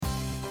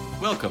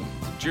Welcome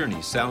to Journey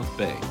South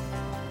Bay.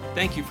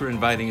 Thank you for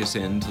inviting us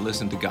in to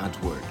listen to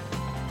God's Word.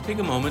 Take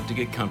a moment to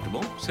get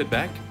comfortable, sit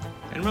back,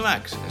 and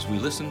relax as we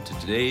listen to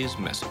today's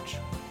message.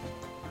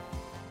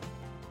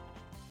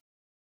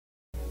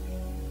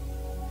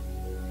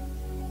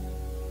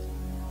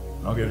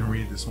 I'll go ahead and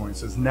read it this morning. It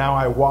says, "Now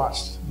I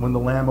watched when the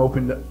Lamb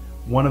opened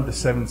one of the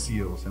seven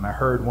seals, and I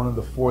heard one of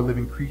the four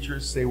living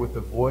creatures say with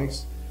a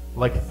voice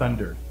like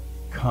thunder,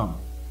 'Come.'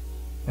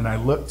 And I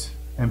looked,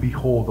 and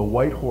behold, a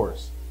white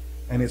horse,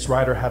 and its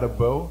rider had a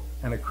bow,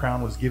 and a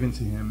crown was given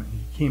to him, and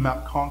he came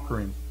out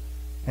conquering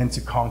and to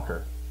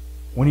conquer.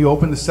 When he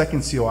opened the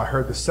second seal, I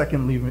heard the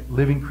second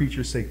living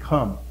creature say,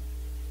 'Come.'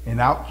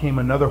 And out came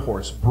another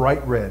horse,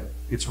 bright red.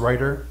 Its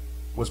rider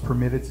was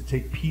permitted to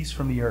take peace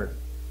from the earth,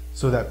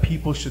 so that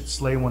people should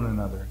slay one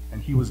another,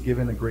 and he was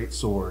given a great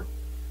sword.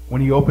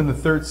 When he opened the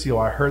third seal,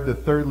 I heard the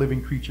third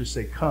living creature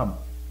say, 'Come.'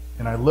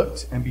 And I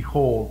looked, and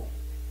behold,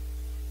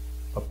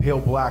 a pale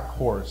black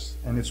horse,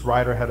 and its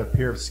rider had a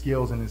pair of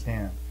scales in his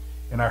hand.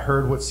 And I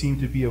heard what seemed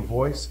to be a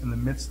voice in the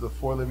midst of the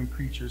four living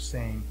creatures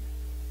saying,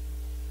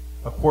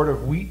 'A quart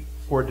of wheat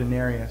for a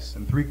denarius,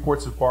 and 3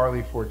 quarts of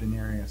barley for a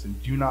denarius,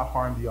 and do not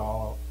harm the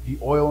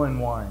oil and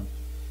wine.'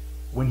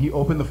 When he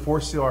opened the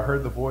fourth seal, I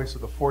heard the voice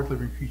of the fourth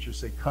living creature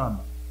say,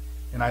 'Come.'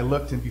 And I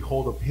looked, and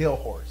behold, a pale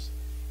horse,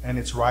 and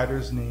its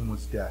rider's name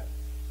was Death,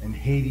 and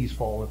Hades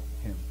followed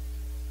him.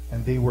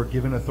 And they were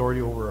given authority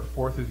over a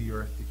fourth of the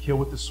earth, to kill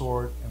with the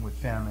sword, and with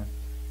famine,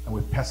 and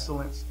with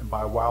pestilence, and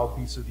by wild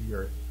beasts of the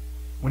earth.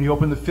 When he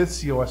opened the fifth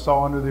seal, I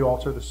saw under the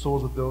altar the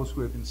souls of those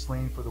who had been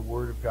slain for the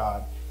word of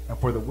God, and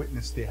for the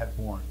witness they had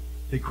borne.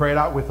 They cried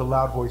out with a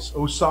loud voice,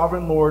 'O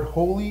sovereign Lord,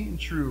 holy and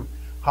true,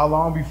 how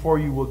long before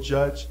you will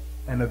judge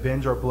and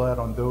avenge our blood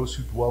on those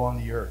who dwell on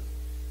the earth?'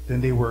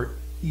 Then they were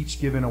each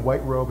given a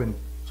white robe and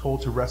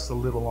told to rest a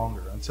little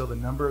longer, until the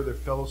number of their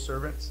fellow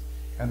servants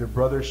and their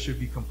brothers should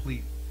be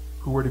complete,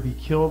 who were to be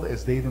killed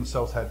as they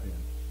themselves had been.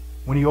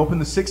 When he opened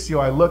the sixth seal,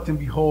 I looked, and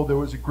behold, there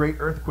was a great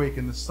earthquake,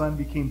 and the sun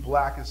became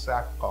black as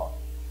sackcloth.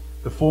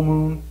 The full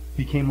moon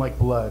became like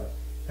blood,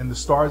 and the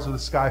stars of the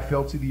sky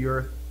fell to the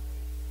earth.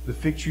 The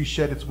fig tree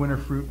shed its winter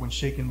fruit when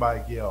shaken by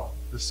a gale.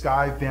 The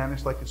sky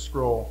vanished like a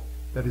scroll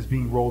that is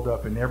being rolled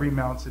up, and every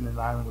mountain and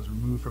island was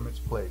removed from its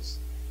place.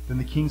 Then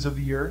the kings of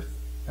the earth,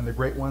 and the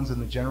great ones,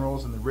 and the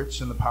generals, and the rich,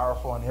 and the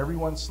powerful, and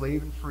everyone,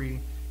 slave and free,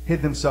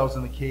 hid themselves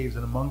in the caves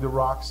and among the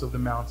rocks of the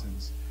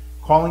mountains,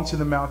 calling to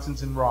the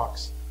mountains and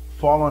rocks,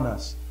 'Fall on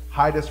us,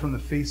 hide us from the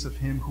face of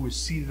him who is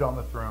seated on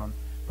the throne,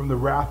 from the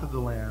wrath of the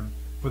Lamb,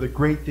 for the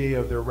great day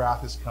of their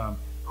wrath is come.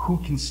 Who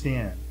can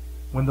stand?'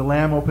 When the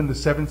Lamb opened the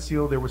seventh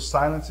seal, there was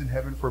silence in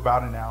heaven for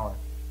about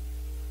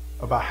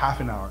half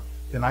an hour.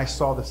 Then I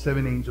saw the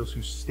 7 angels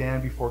who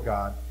stand before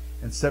God,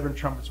 and 7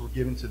 trumpets were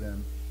given to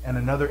them. And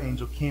another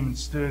angel came and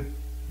stood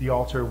the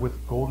altar with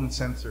a golden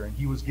censer, and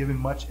he was given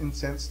much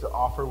incense to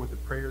offer with the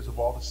prayers of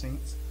all the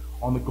saints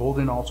on the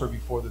golden altar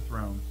before the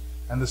throne.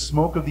 And the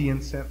smoke of the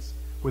incense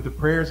with the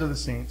prayers of the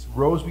saints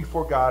rose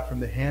before God from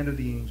the hand of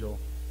the angel.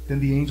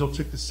 Then the angel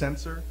took the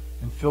censer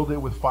and filled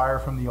it with fire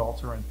from the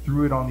altar and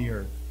threw it on the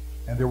earth.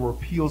 And there were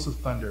peals of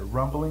thunder,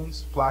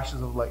 rumblings,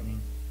 flashes of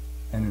lightning,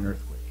 and an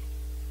earthquake."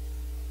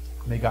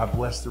 May God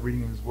bless the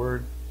reading of his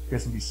word. You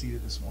guys can be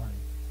seated this morning.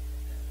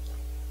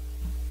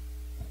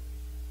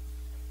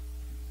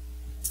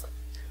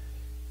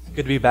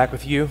 Good to be back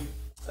with you.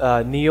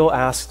 Neil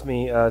asked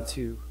me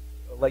to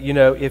let you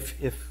know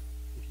if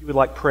you would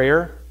like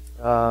prayer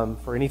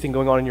for anything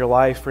going on in your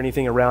life, for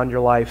anything around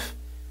your life.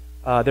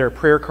 There are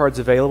prayer cards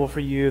available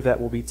for you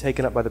that will be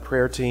taken up by the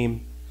prayer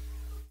team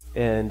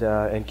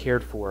and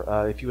cared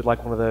for. If you would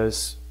like one of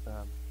those,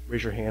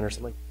 raise your hand or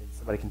something, and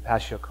somebody can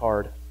pass you a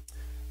card.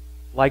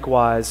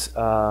 Likewise,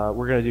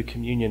 we're going to do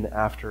communion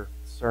after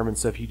the sermon,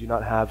 so if you do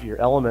not have your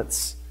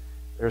elements,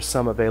 there's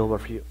some available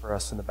for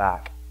us in the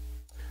back.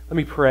 Let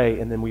me pray,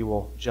 and then we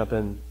will jump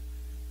in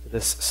to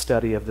this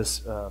study of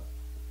this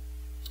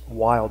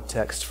wild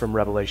text from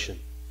Revelation.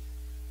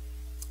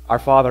 Our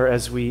Father,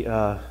 as we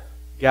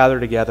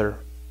gather together,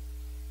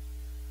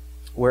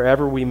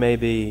 wherever we may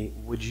be,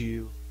 would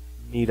you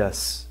meet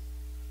us?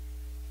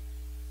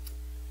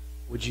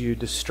 Would you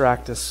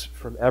distract us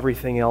from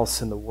everything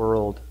else in the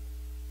world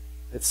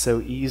that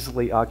so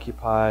easily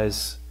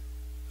occupies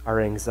our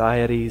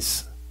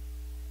anxieties,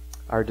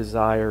 our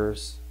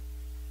desires,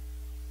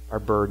 our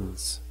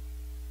burdens?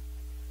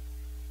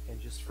 And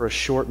just for a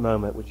short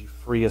moment, would you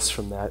free us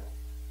from that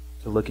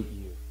to look at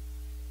you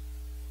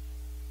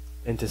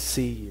and to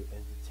see you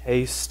and to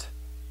taste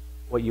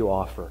what you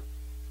offer?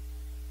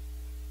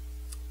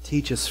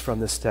 Teach us from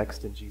this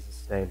text in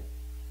Jesus' name.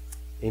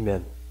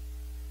 Amen.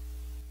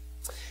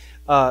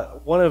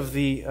 One of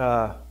the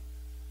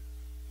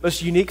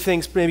most unique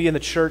things maybe in the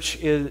church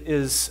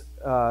is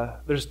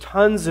there's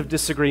tons of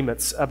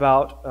disagreements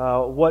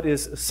about what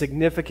is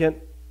significant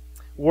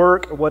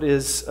work, what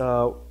is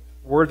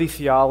worthy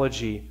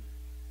theology.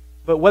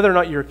 But whether or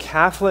not you're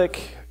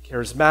Catholic,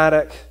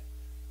 Charismatic,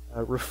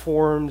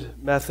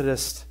 Reformed,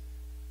 Methodist,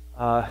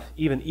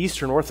 even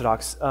Eastern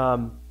Orthodox,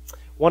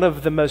 One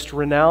of the most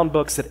renowned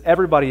books that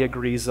everybody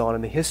agrees on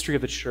in the history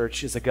of the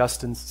church is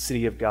Augustine's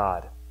City of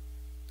God.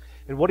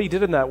 And what he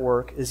did in that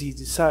work is he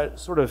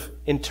sort of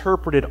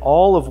interpreted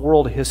all of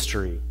world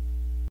history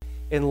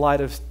in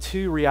light of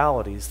two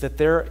realities, that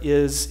there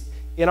is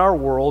in our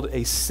world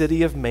a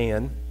city of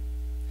man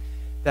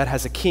that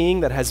has a king,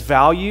 that has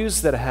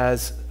values, that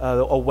has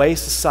a way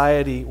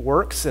society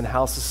works and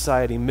how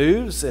society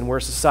moves and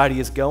where society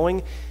is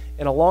going.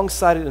 And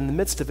alongside it, in the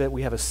midst of it,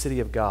 we have a city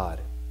of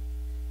God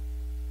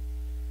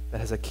that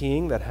has a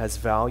king, that has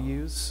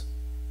values,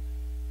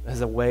 that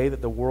has a way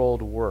that the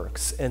world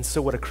works. And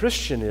so what a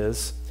Christian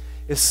is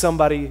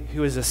somebody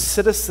who is a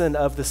citizen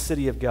of the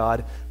city of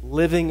God,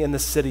 living in the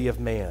city of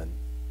man.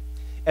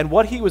 And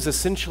what he was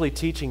essentially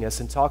teaching us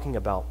and talking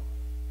about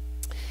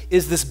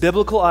is this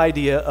biblical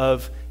idea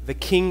of the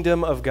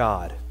kingdom of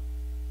God.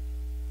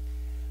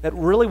 That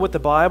really what the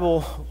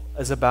Bible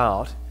is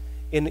about,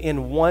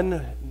 in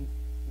one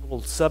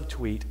little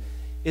subtweet,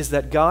 is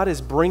that God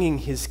is bringing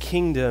his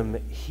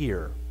kingdom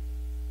here.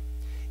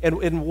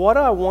 And what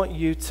I want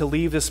you to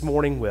leave this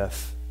morning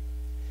with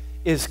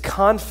is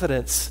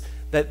confidence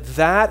that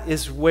that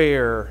is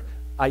where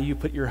you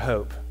put your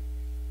hope.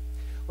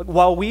 Look,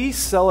 while we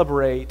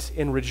celebrate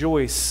and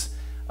rejoice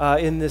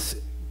in this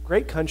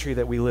great country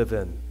that we live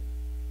in,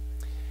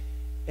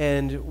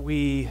 and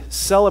we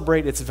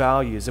celebrate its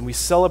values and we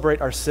celebrate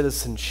our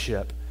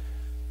citizenship,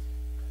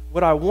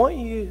 what I want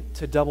you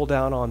to double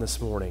down on this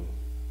morning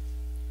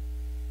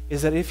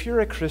is that if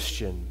you're a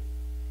Christian,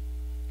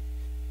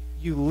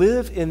 you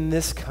live in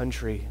this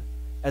country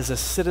as a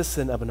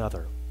citizen of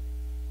another.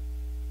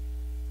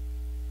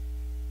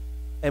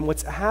 And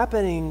what's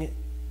happening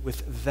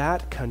with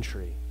that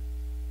country,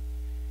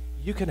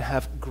 you can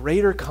have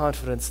greater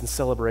confidence and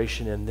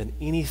celebration in than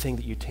anything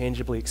that you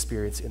tangibly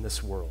experience in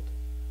this world.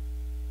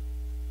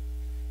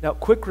 Now,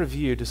 quick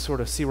review to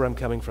sort of see where I'm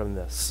coming from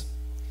this.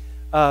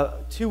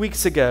 2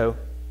 weeks ago,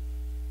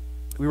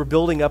 we were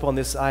building up on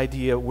this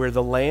idea where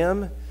the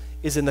Lamb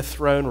is in the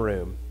throne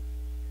room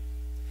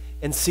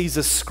and sees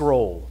a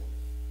scroll.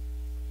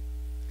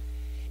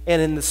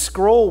 And in the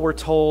scroll, we're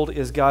told,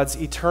 is God's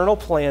eternal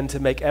plan to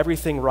make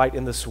everything right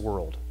in this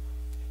world.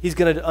 He's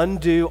going to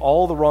undo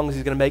all the wrongs.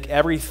 He's going to make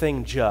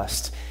everything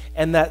just.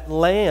 And that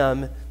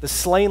lamb, the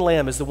slain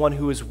lamb, is the one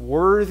who is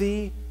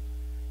worthy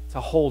to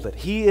hold it.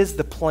 He is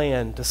the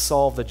plan to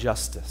solve the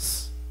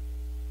justice.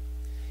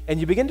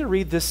 And you begin to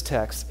read this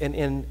text,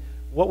 and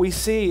what we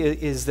see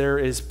is there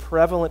is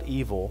prevalent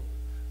evil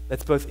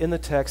that's both in the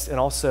text and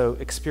also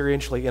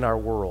experientially in our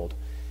world.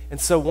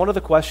 And so one of the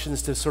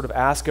questions to sort of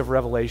ask of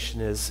Revelation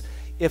is,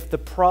 if the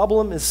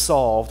problem is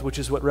solved, which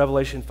is what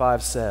Revelation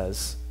 5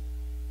 says,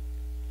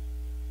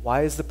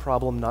 why is the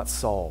problem not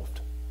solved?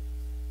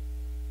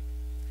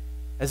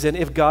 As in,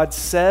 if God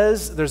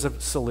says there's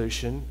a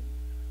solution,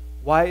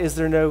 why is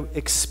there no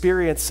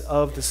experience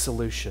of the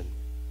solution?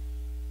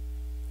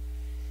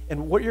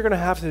 And what you're going to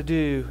have to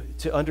do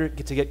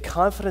to get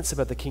confidence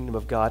about the kingdom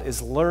of God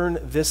is learn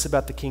this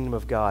about the kingdom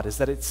of God, is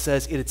that it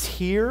says it's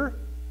here,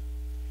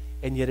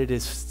 and yet it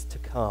is to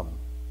come.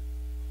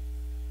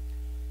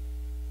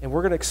 And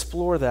we're going to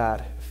explore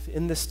that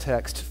in this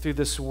text through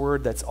this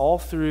word that's all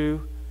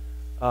through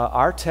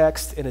our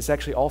text, and it's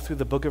actually all through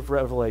the book of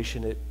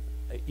Revelation. It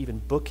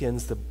even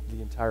bookends the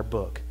entire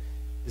book.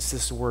 It's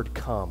this word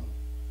come.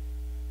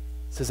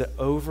 It says it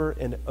over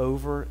and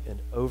over and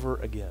over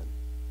again.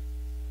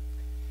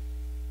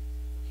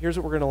 Here's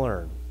what we're going to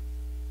learn.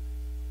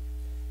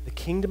 The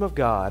kingdom of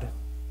God,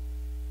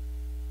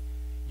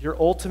 your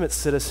ultimate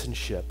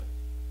citizenship,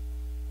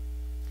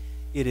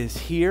 it is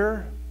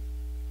here,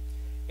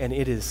 and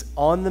it is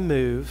on the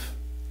move,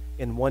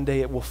 and one day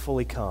it will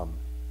fully come.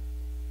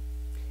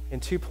 And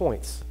 2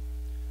 points.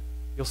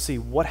 You'll see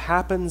what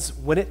happens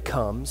when it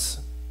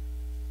comes,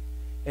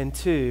 and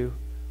 2,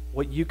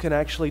 what you can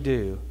actually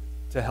do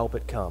to help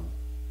it come.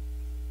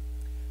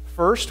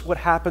 First, what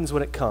happens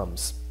when it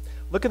comes.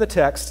 Look at the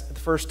text, the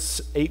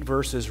first 8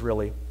 verses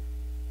really.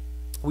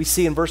 We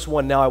see in verse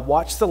 1, now I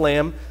watched the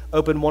Lamb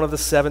open one of the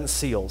 7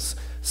 seals.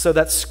 So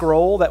that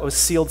scroll that was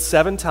sealed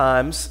 7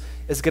 times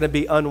is going to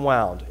be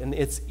unwound, and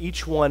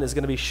each one is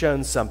going to be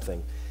shown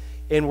something.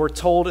 And we're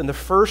told in the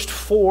first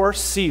 4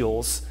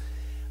 seals,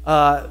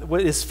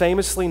 what is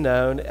famously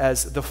known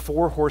as the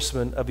 4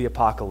 horsemen of the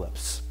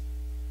apocalypse.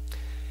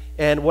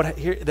 And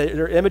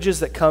there are images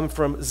that come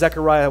from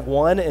Zechariah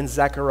 1 and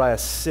Zechariah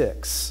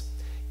 6.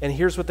 And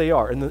here's what they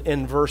are.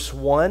 In verse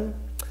 1,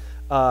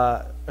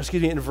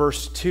 in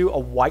verse 2, a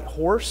white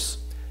horse.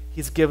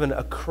 He's given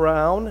a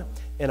crown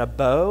and a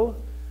bow.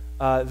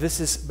 This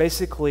is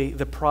basically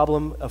the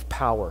problem of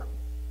power.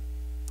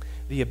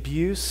 The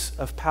abuse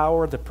of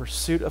power, the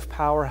pursuit of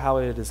power, how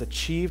it is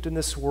achieved in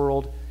this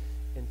world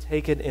and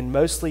taken and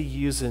mostly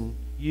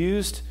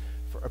used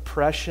for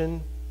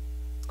oppression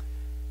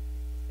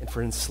and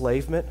for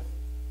enslavement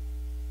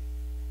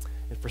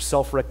and for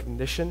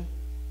self-recognition.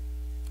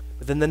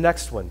 But then the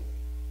next one,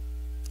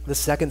 the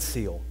second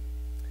seal,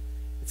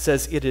 it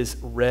says it is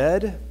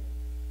red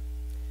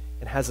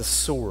and has a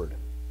sword.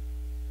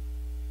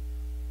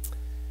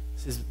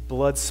 This is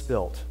blood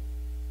spilt.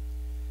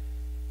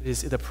 It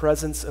is the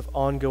presence of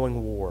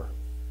ongoing war,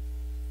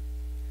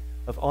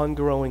 of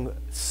ongoing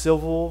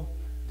civil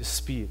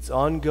disputes,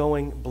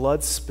 ongoing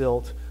blood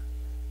spilt,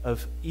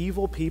 of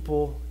evil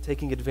people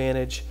taking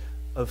advantage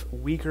of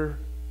weaker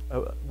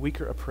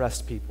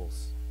oppressed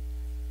peoples.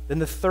 Then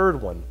the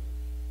third one,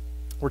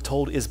 we're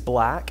told, is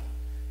black,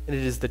 and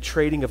it is the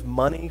trading of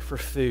money for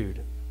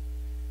food.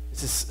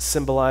 This is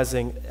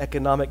symbolizing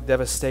economic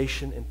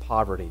devastation and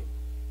poverty.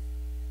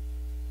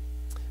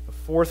 The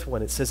fourth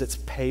one, it says it's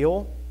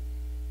pale,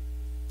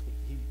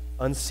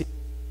 unseen,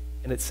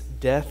 and it's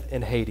death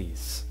and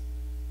Hades.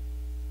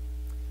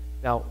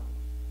 Now,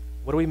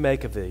 what do we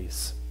make of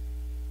these?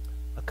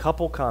 A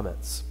couple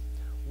comments.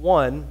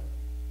 One,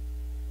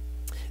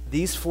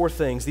 these four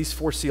things, these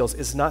four seals,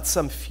 is not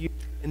some future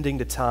ending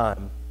to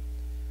time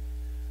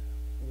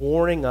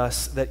warning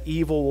us that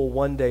evil will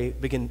one day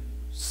begin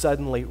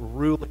suddenly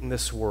ruling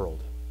this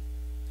world.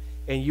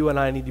 And you and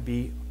I need to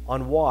be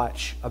on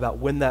watch about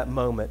when that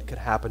moment could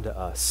happen to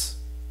us.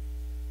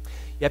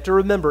 You have to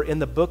remember, in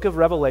the book of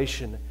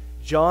Revelation,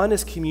 John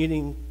is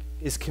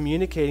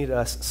communicating to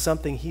us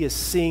something he is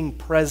seeing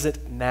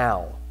present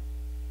now.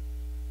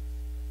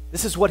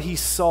 This is what he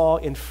saw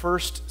in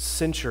first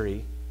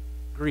century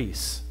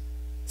Greece.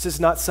 This is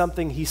not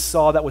something he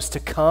saw that was to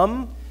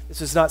come.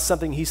 This is not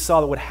something he saw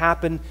that would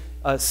happen,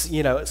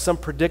 some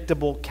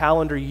predictable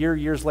calendar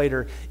years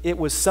later. It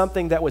was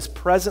something that was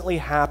presently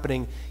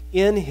happening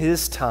in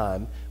his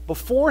time,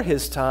 before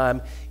his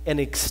time, and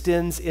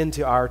extends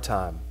into our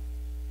time.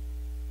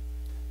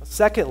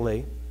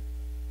 Secondly,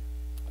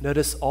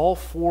 notice all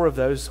four of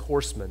those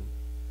horsemen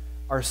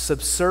are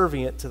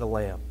subservient to the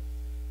Lamb.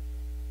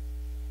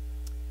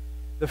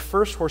 The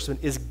first horseman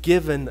is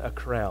given a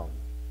crown.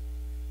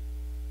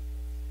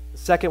 The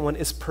second one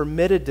is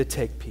permitted to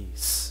take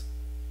peace.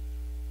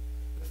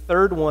 The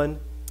third one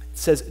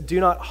says, do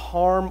not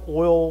harm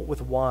oil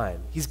with wine.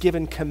 He's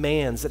given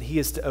commands that he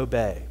is to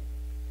obey.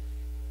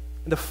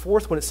 And the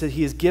fourth one, it says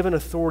he is given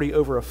authority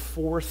over a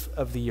fourth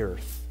of the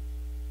earth,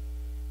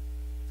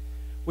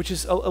 which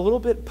is a little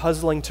bit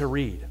puzzling to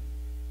read.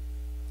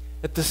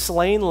 That the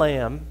slain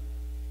lamb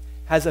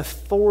has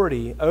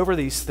authority over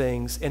these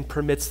things and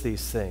permits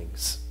these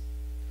things.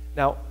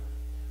 Now,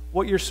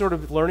 what you're sort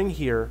of learning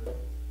here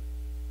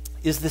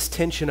is this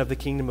tension of the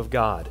kingdom of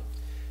God.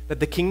 That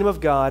the kingdom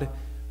of God,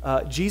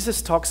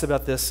 Jesus talks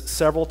about this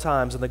several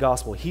times in the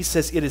gospel. He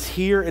says, it is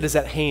here, it is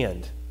at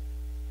hand.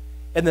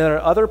 And then there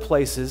are other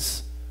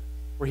places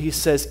where he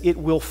says, it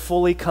will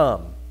fully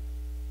come.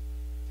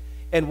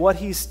 And what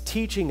he's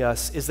teaching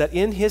us is that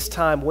in his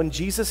time, when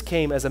Jesus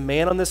came as a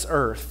man on this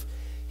earth,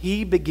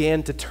 he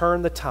began to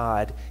turn the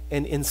tide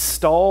and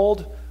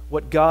installed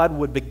what God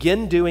would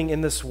begin doing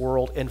in this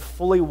world and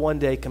fully one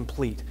day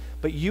complete.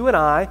 But you and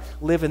I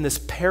live in this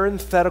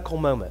parenthetical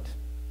moment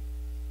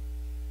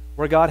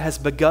where God has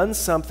begun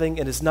something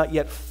and has not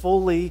yet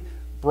fully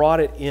brought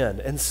it in.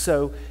 And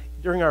so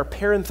during our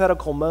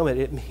parenthetical moment,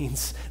 it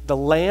means the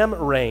Lamb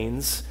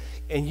reigns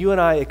and you and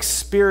I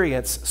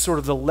experience sort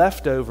of the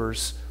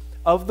leftovers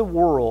of the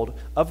world,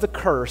 of the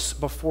curse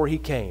before he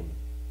came.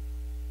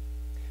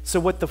 So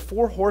what the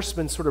four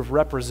horsemen sort of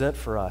represent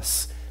for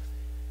us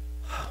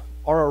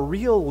are a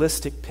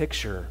realistic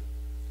picture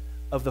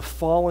of the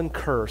fallen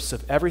curse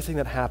of everything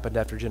that happened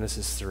after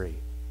Genesis 3.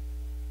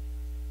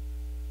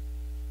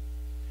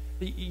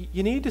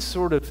 You need to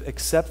sort of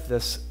accept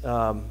this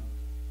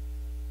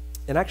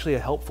in actually a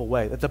helpful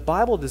way, that the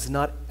Bible does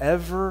not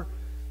ever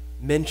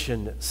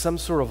mention some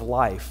sort of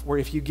life where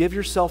if you give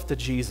yourself to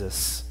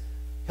Jesus,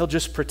 he'll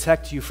just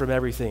protect you from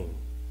everything.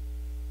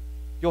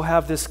 You'll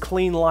have this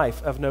clean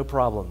life of no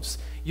problems.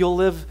 You'll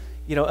live,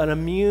 an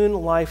immune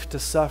life to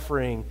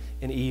suffering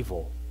and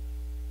evil.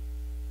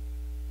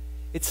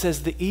 It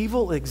says the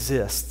evil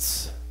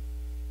exists.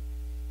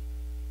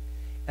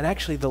 And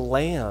actually the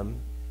Lamb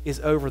is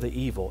over the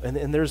evil.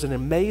 And there's an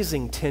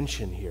amazing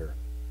tension here.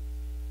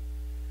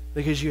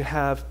 Because you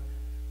have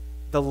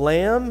the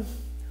Lamb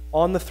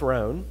on the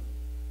throne,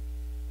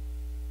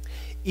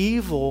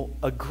 evil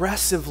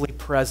aggressively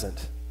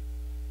present,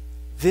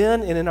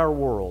 then and in our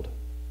world.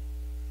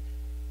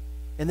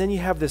 And then you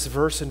have this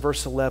verse in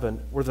verse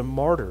 11 where the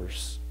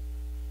martyrs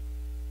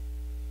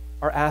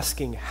are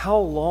asking, how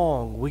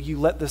long will you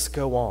let this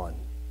go on?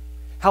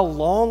 How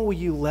long will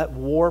you let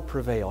war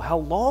prevail? How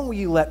long will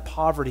you let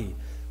poverty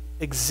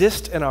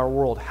exist in our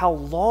world? How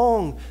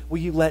long will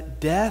you let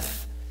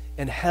death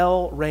and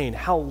hell reign?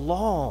 How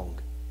long,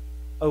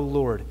 O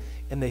Lord?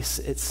 And it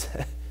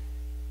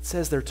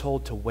says they're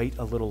told to wait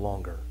a little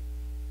longer.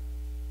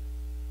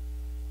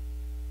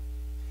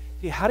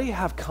 See, how do you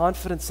have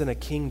confidence in a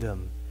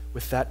kingdom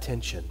with that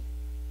tension?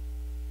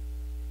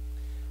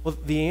 Well,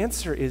 the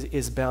answer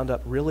is bound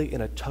up really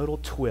in a total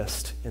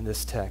twist in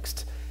this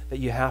text that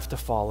you have to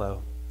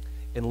follow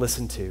and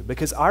listen to.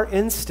 Because our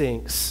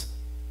instincts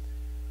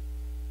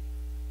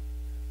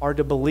are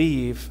to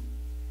believe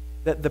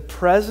that the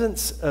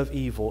presence of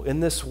evil in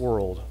this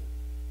world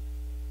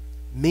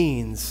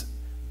means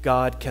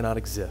God cannot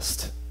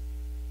exist.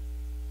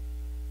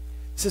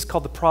 This is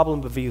called the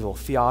problem of evil,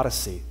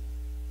 theodicy.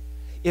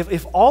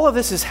 if all of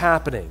this is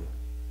happening,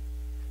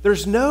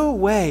 there's no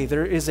way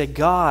there is a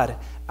God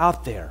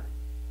out there.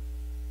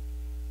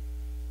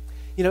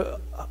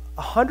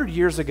 100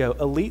 years ago,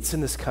 elites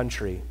in this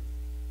country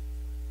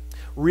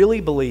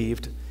really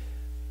believed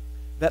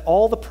that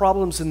all the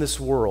problems in this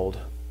world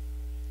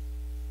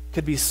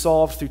could be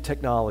solved through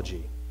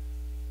technology.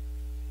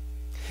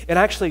 And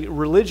actually,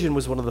 religion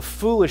was one of the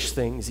foolish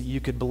things that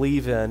you could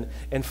believe in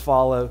and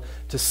follow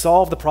to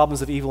solve the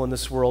problems of evil in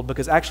this world,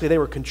 because actually they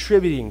were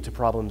contributing to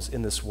problems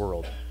in this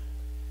world.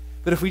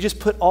 But if we just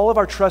put all of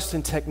our trust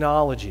in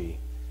technology,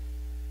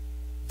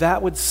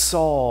 that would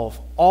solve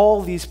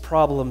all these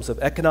problems of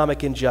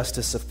economic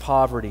injustice, of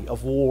poverty,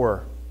 of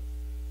war,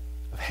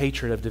 of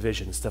hatred, of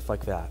division, stuff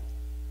like that.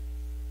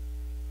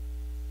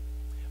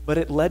 But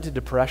it led to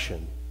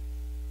depression.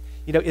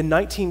 In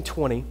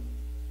 1920,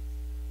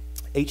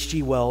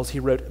 H.G. Wells, he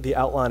wrote The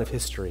Outline of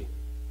History,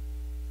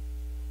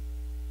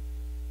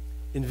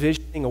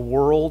 envisioning a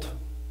world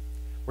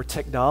where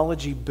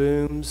technology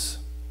booms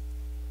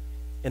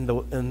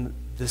and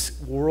this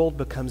world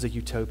becomes a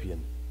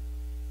utopian.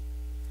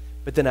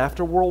 But then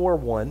after World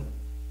War I,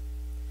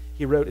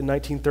 he wrote in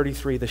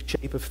 1933, The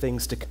Shape of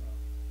Things to Come,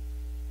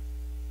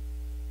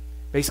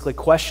 basically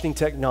questioning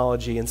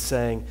technology and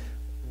saying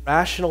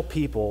rational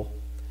people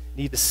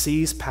need to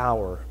seize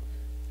power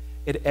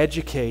and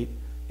educate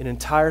an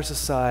entire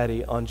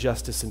society on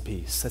justice and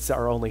peace. That's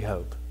our only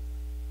hope.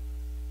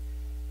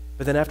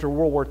 But then after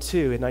World War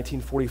II, in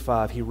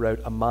 1945, he wrote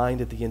A Mind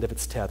at the End of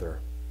Its Tether.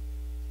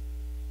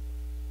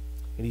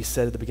 And he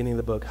said at the beginning of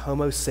the book,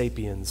 Homo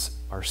sapiens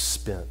are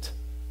spent.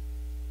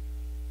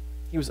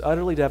 He was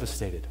utterly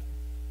devastated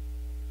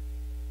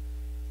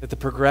that the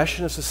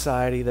progression of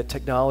society, that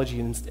technology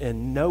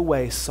in no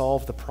way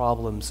solved the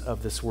problems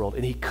of this world.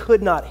 And he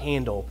could not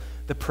handle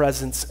the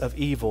presence of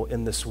evil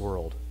in this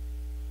world.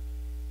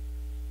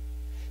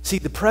 See,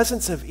 the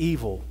presence of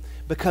evil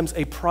becomes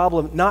a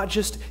problem not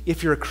just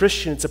if you're a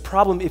Christian, it's a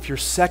problem if you're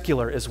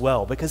secular as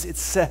well, because it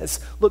says,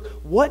 look,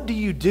 what do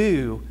you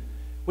do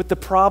with the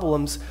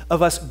problems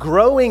of us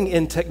growing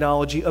in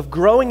technology, of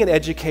growing in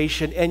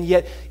education, and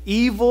yet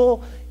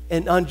evil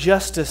and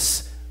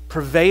injustice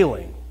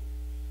prevailing?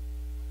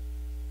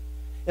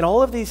 And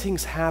all of these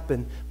things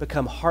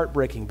become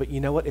heartbreaking, but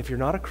you know what? If you're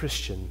not a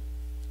Christian,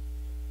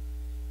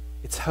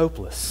 it's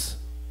hopeless.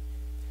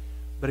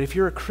 But if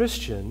you're a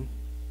Christian,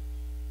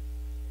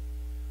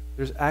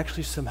 there's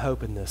actually some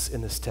hope in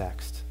this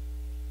text.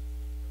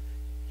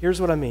 Here's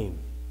what I mean.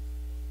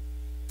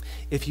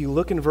 If you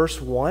look in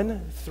verse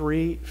 1,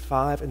 3,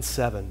 5, and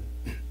 7,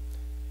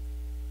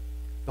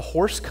 the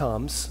horse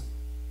comes,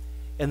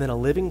 and then a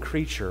living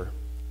creature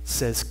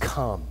says,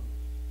 come.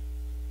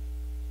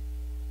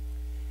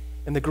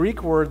 And the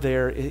Greek word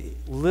there,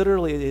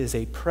 literally it is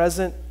a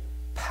present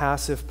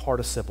passive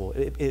participle.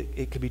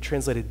 It could be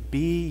translated,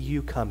 be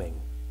you coming.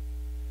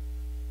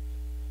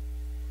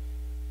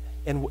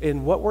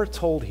 And what we're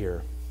told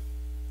here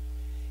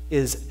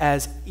is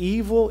as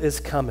evil is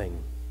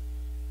coming,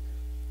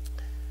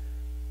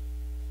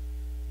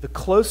 the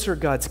closer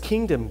God's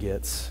kingdom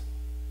gets,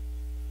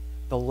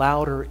 the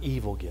louder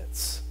evil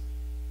gets.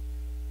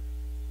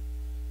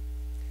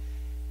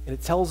 And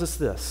it tells us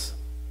this: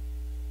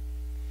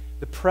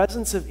 the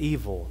presence of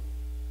evil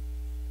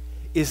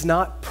is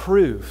not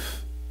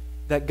proof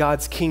that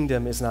God's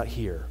kingdom is not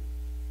here.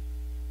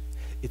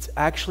 It's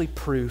actually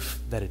proof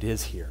that it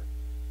is here.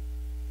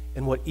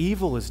 And what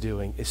evil is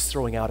doing is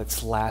throwing out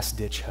its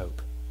last-ditch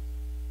hope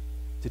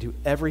to do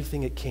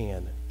everything it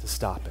can to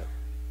stop it.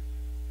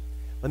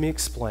 Let me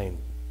explain.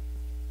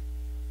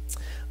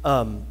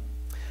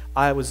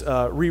 I was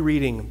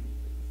rereading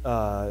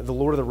The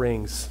Lord of the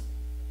Rings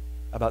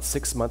about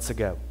 6 months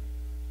ago.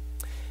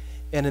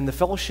 And in the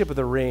Fellowship of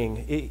the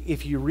Ring,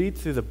 if you read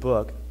through the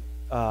book,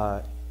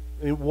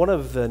 one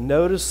of the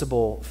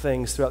noticeable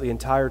things throughout the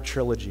entire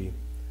trilogy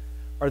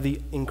are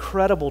the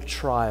incredible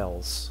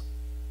trials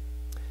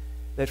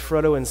that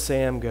Frodo and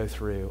Sam go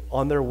through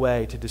on their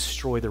way to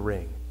destroy the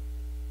ring.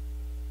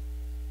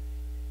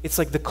 It's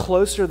like the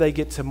closer they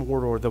get to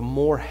Mordor, the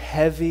more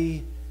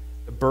heavy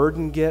the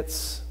burden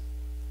gets,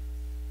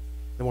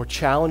 the more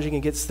challenging it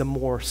gets, the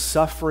more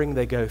suffering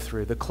they go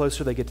through, the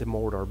closer they get to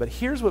Mordor. But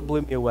here's what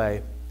blew me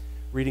away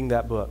reading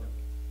that book.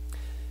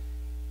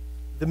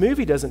 The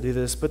movie doesn't do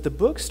this, but the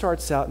book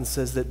starts out and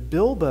says that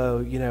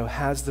Bilbo,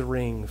 has the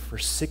ring for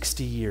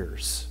 60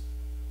 years.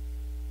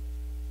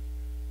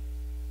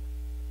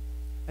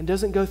 And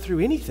doesn't go through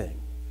anything.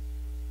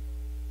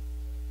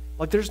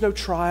 Like there's no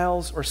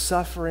trials or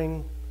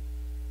suffering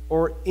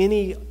or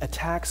any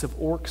attacks of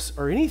orcs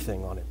or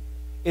anything on him.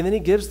 And then he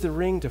gives the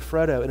ring to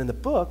Frodo. And in the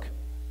book,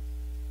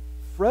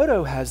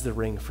 Frodo has the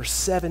ring for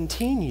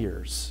 17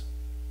 years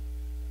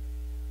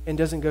and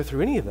doesn't go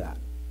through any of that.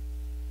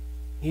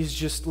 He's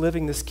just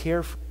living this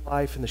carefree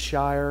life in the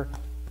Shire,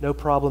 no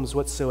problems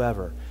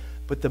whatsoever.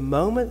 But the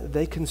moment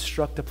they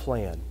construct a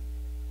plan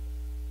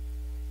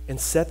and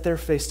set their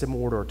face to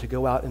Mordor to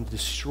go out and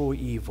destroy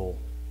evil,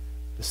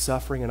 the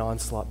suffering and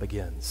onslaught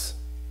begins.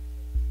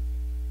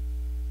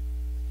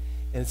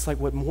 And it's like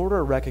what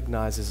Mordor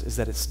recognizes is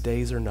that its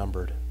days are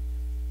numbered.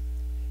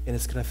 And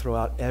it's going to throw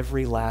out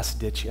every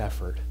last-ditch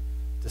effort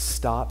to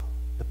stop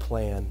the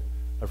plan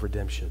of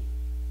redemption.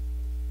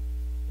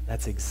 And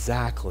that's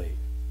exactly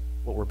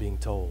what we're being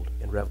told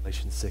in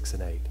Revelation 6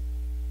 and 8.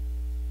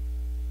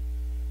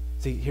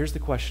 See, here's the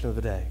question of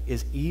the day.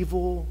 Is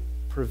evil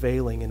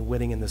prevailing and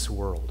winning in this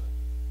world?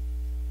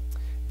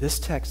 This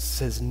text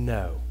says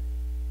no.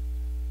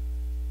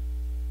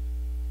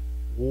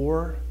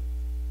 War,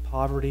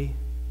 poverty,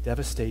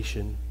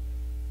 devastation,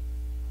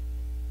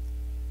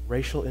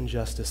 racial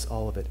injustice,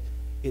 all of it.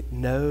 It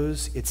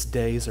knows its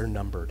days are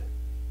numbered.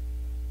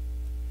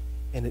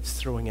 And it's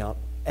throwing out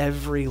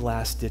every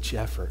last-ditch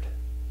effort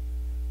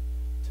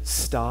to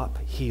stop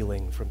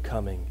healing from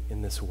coming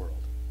in this world.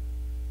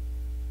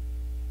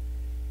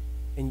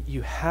 And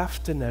you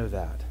have to know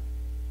that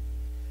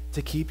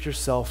to keep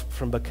yourself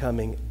from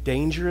becoming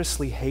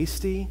dangerously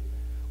hasty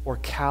or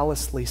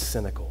callously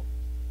cynical.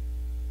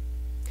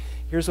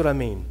 Here's what I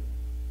mean.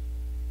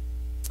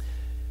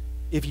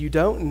 If you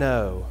don't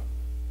know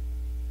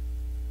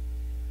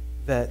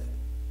that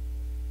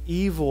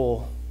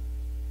evil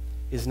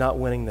is not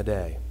winning the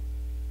day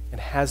and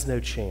has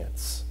no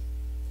chance,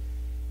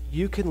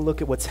 you can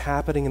look at what's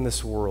happening in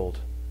this world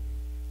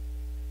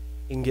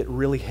and get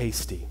really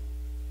hasty.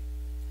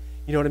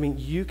 You know what I mean?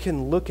 You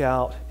can look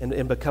out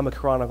and become a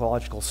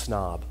chronological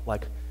snob.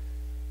 Like,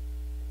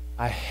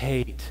 I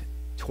hate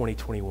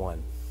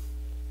 2021.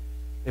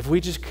 If we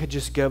could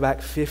just go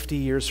back 50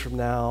 years from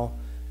now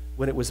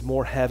when it was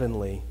more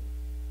heavenly.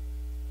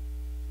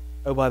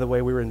 Oh, by the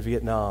way, we were in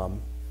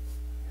Vietnam.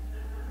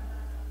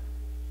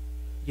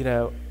 You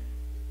know,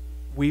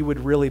 we would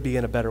really be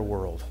in a better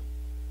world.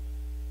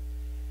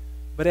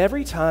 But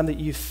every time that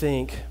you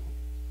think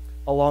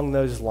along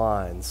those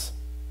lines,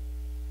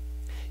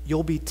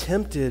 you'll be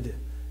tempted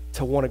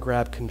to want to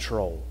grab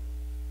control.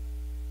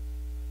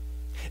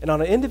 And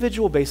on an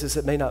individual basis,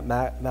 it may not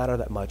matter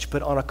that much,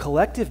 but on a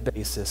collective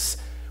basis,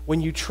 when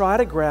you try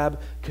to grab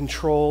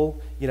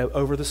control,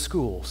 over the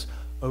schools,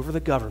 over the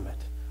government,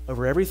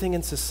 over everything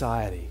in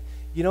society,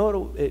 you know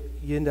what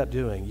you end up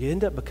doing? You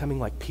end up becoming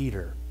like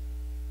Peter.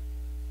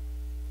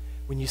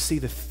 When you see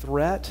the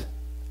threat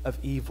of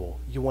evil,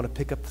 you want to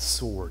pick up the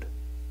sword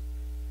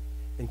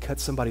and cut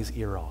somebody's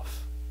ear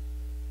off.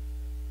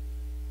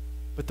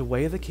 But the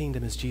way of the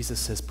kingdom is, Jesus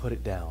says, put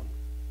it down.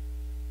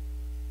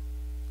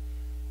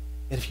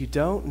 And if you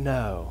don't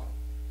know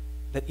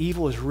that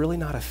evil is really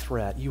not a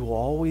threat, you will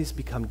always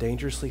become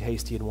dangerously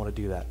hasty and want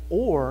to do that.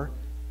 Or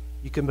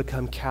you can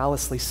become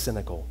callously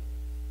cynical.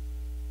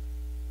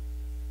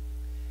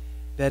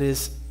 That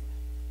is,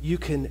 you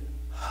can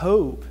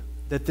hope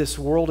that this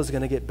world is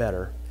going to get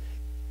better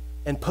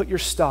and put your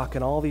stock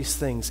in all these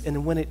things.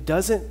 And when it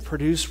doesn't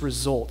produce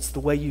results the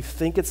way you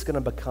think it's going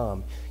to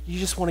become, you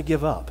just want to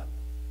give up.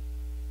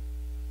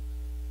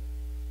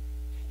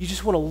 You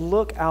just want to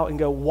look out and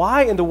go,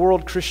 why in the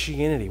world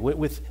Christianity,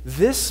 with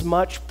this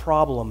much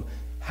problem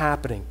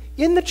happening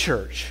in the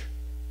church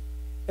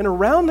and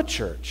around the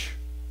church?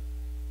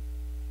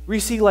 Where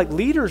you see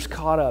leaders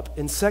caught up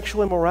in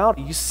sexual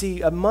immorality. You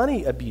see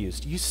money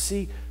abused. You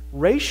see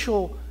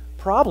racial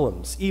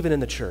problems even in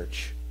the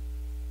church.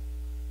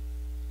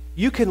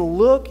 You can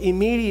look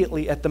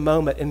immediately at the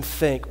moment and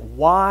think,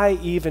 why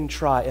even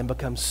try, and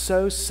become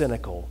so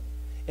cynical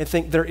and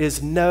think there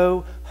is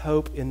no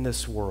hope in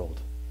this world.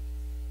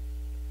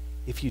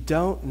 If you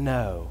don't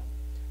know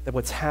that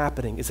what's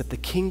happening is that the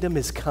kingdom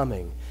is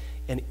coming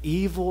and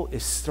evil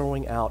is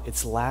throwing out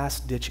its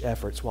last-ditch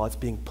efforts while it's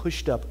being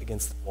pushed up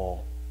against the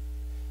wall.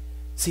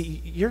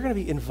 See, you're going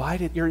to be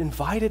invited, you're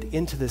invited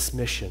into this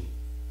mission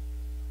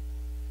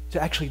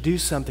to actually do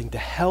something to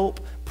help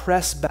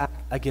press back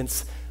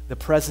against the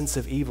presence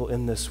of evil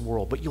in this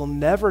world. But you'll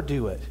never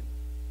do it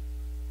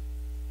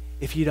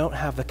if you don't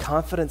have the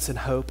confidence and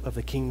hope of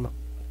the kingdom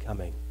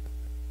coming.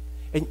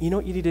 And you know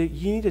what you need to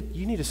do?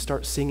 You need to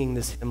start singing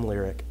this hymn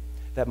lyric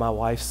that my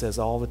wife says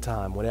all the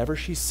time. Whenever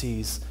she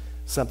sees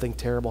something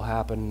terrible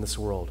happen in this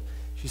world,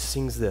 she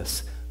sings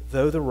this: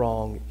 though the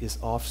wrong is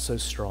oft so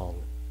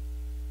strong,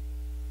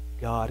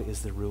 God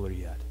is the ruler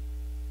yet.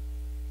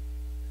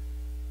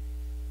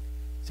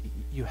 See,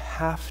 you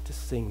have to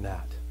sing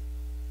that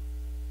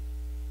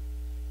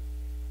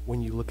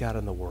when you look out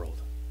in the world,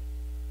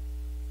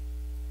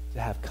 to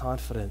have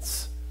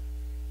confidence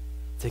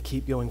to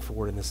keep going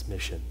forward in this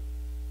mission.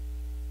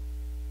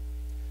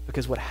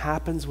 Because what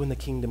happens when the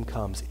kingdom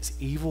comes is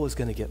evil is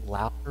going to get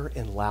louder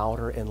and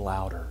louder and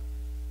louder,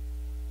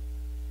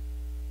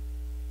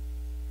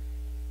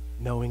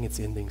 knowing it's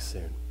ending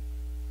soon.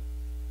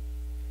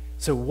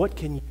 So what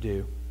can you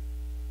do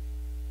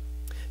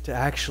to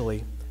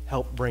actually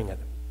help bring it?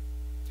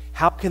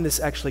 How can this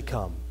actually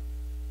come?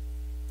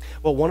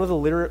 Well, one of the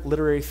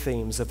literary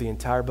themes of the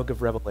entire book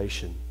of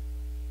Revelation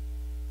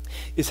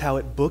is how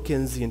it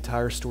bookends the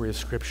entire story of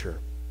Scripture.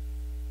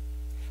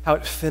 How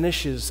it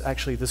finishes,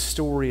 actually, the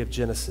story of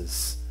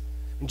Genesis.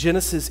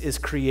 Genesis is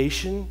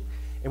creation,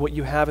 and what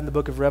you have in the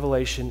book of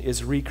Revelation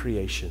is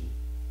recreation.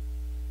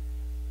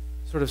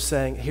 Sort of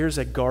saying, here's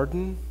a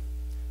garden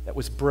that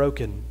was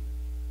broken,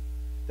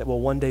 that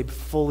will one day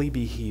fully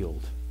be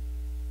healed,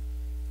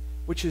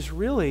 which is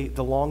really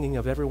the longing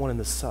of everyone in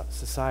this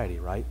society,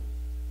 right?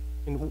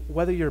 And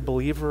whether you're a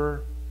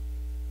believer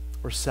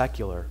or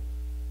secular,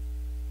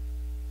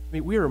 I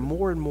mean, we are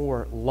more and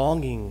more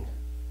longing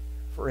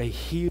for a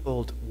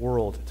healed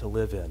world to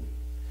live in.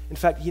 In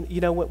fact,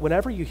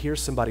 whenever you hear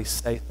somebody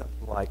say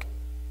something like,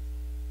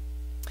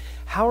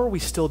 how are we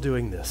still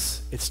doing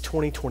this? It's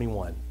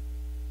 2021.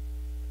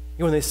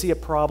 When they see a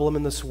problem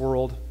in this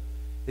world,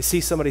 they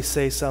see somebody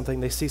say something,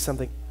 they see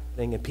something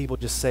happening, and people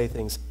just say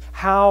things.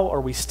 How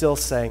are we still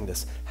saying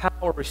this? How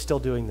are we still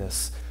doing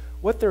this?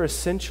 What they're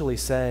essentially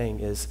saying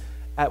is,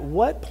 at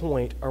what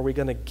point are we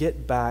going to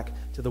get back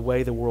to the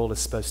way the world is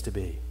supposed to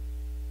be?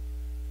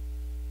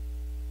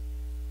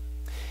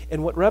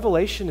 And what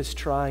Revelation is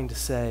trying to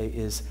say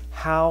is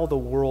how the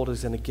world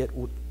is going to get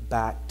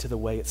back to the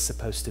way it's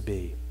supposed to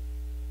be.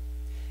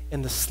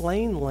 And the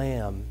slain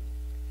lamb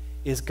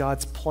is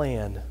God's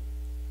plan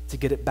to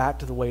get it back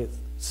to the way it's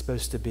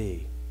supposed to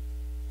be.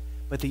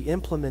 But the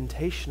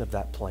implementation of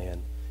that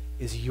plan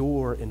is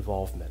your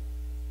involvement.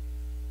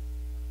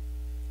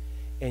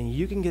 And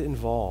you can get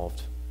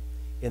involved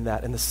in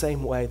that in the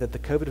same way that the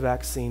COVID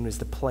vaccine is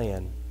the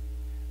plan,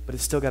 but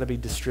it's still got to be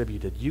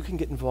distributed. You can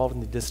get involved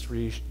in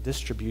the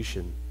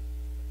distribution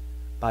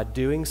by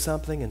doing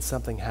something and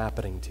something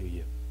happening to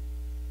you.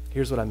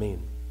 Here's what I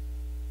mean.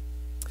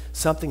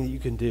 Something that you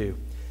can do.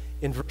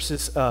 In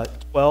verses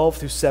 12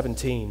 through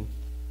 17,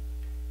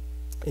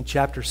 in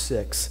chapter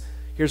 6,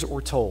 here's what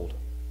we're told.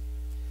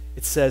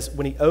 It says,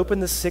 when he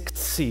opened the sixth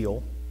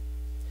seal,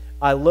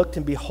 I looked,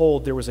 and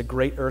behold, there was a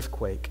great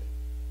earthquake.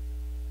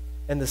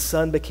 And the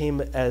sun became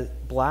as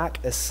black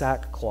as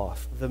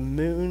sackcloth. The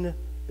moon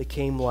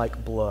became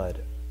like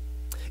blood.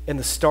 And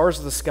the stars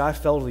of the sky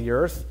fell to the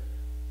earth.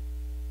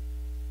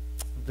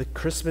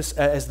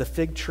 As the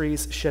fig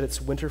trees shed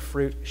its winter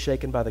fruit,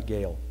 shaken by the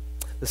gale.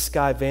 The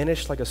sky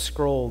vanished like a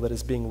scroll that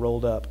is being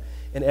rolled up,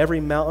 and every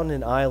mountain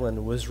and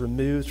island was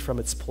removed from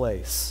its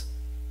place.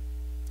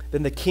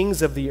 Then the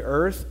kings of the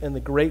earth and the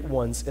great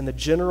ones, and the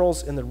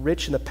generals and the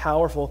rich and the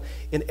powerful,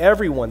 and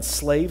everyone,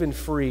 slave and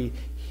free,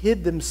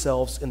 hid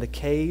themselves in the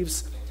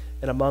caves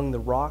and among the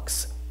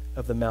rocks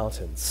of the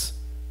mountains,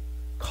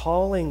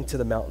 calling to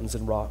the mountains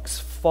and rocks,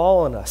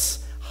 fall on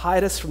us,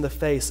 hide us from the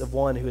face of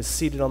one who is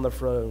seated on the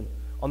throne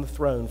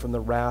from the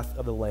wrath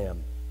of the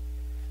Lamb.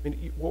 I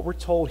mean, what we're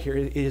told here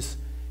is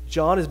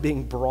John is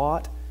being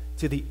brought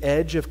to the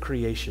edge of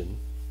creation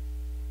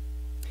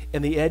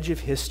and the edge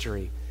of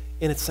history,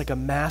 and it's like a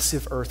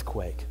massive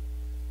earthquake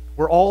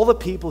where all the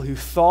people who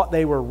thought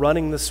they were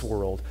running this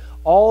world,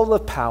 all the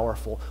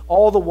powerful,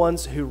 all the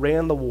ones who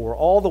ran the war,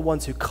 all the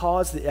ones who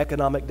caused the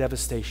economic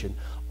devastation,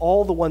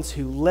 all the ones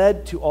who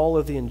led to all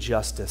of the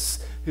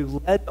injustice,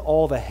 who led to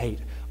all the hate,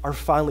 are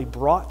finally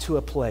brought to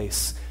a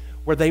place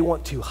where they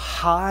want to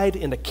hide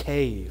in a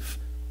cave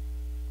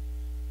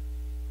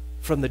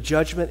from the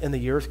judgment and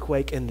the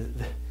earthquake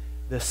and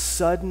the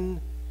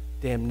sudden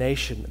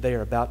damnation they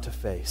are about to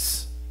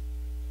face.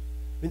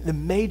 I mean, the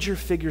major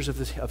figures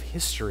of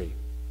history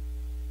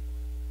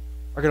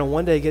are going to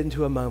one day get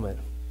into a moment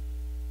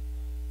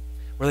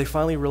where they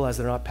finally realize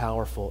they're not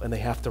powerful and they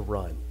have to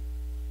run.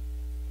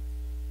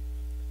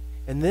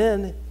 And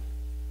then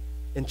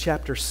in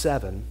chapter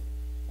 7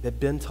 that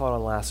Ben taught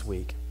on last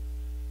week,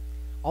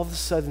 all of a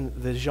sudden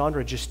the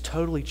genre just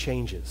totally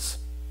changes.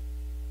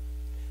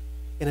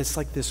 And it's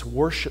like this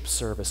worship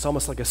service,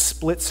 almost like a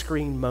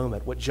split-screen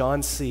moment. What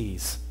John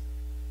sees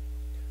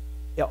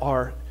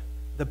are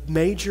the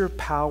major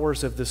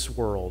powers of this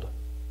world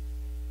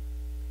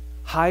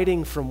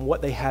hiding from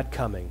what they had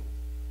coming.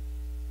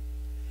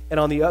 And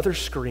on the other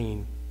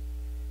screen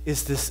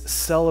is this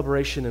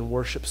celebration and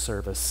worship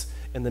service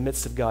in the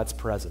midst of God's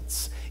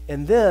presence.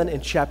 And then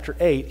in chapter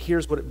 8,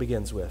 here's what it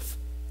begins with.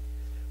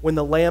 When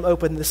the Lamb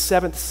opened the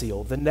seventh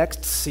seal, the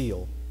next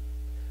seal,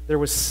 there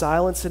was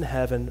silence in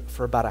heaven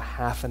for about a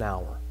half an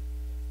hour.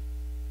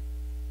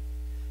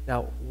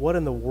 Now, what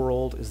in the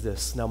world is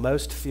this? Now,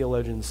 most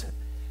theologians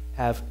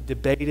have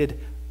debated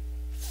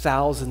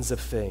thousands of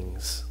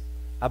things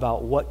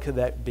about what could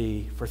that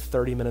be for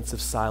 30 minutes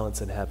of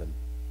silence in heaven.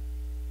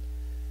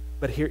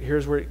 But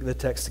here's where the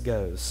text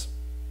goes.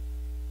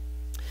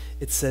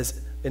 It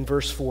says in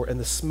verse 4, and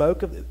the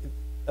smoke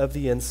of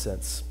the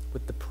incense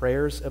with the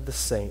prayers of the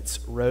saints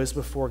rose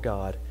before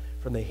God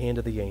from the hand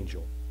of the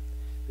angel.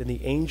 Then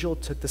the angel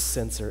took the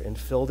censer and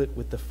filled it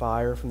with the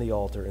fire from the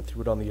altar and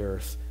threw it on the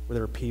earth, where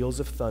there were peals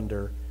of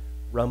thunder,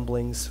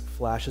 rumblings,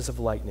 flashes of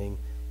lightning,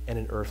 and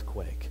an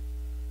earthquake.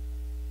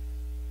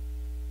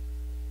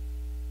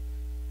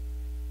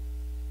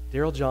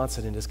 Darrell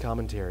Johnson, in his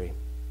commentary,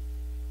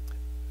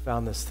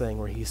 found this thing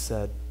where he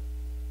said,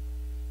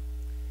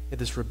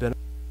 this rabbinic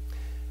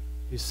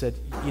who said,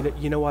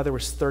 you know why there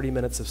was 30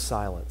 minutes of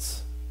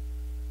silence?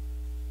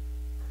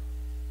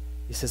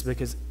 He says,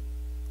 because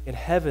in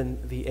heaven,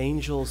 the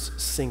angels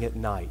sing at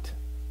night,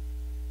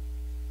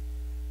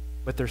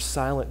 but they're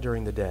silent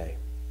during the day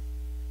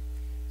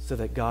so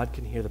that God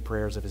can hear the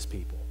prayers of his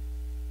people.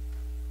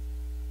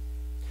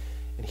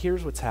 And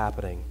here's what's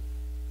happening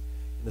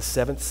the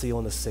seventh seal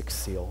and the sixth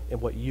seal,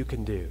 and what you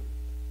can do.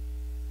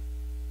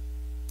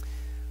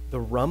 The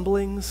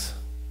rumblings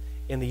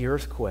and the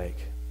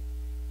earthquake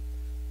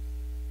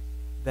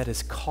that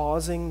is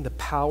causing the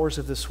powers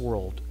of this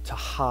world to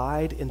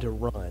hide and to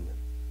run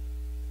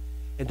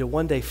and to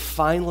one day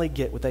finally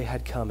get what they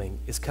had coming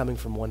is coming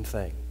from one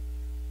thing: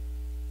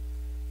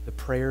 the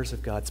prayers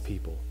of God's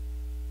people.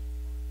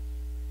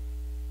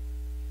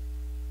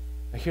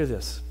 Now hear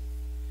this.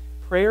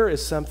 Prayer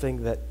is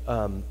something that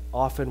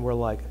often we're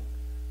like,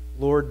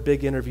 Lord,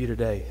 big interview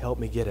today, help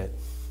me get it.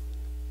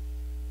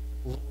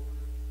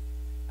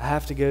 I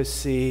have to go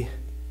see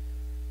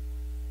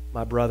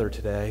my brother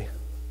today.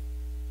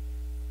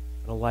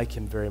 I don't like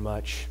him very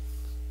much.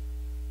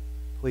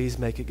 Please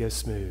make it go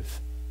smooth.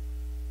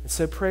 And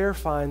so prayer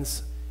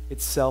finds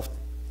itself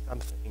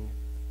something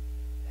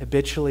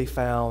habitually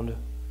found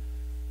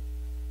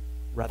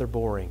rather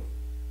boring,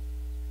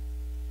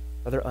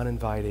 rather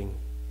uninviting,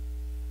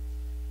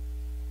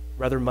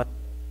 rather much.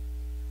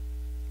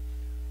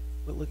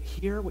 But look,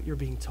 here what you're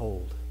being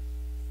told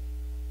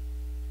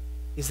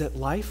is that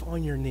life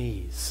on your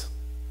knees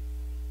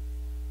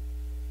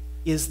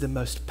is the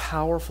most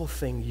powerful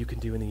thing you can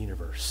do in the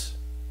universe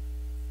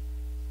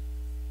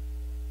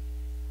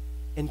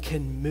and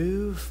can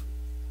move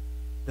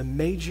the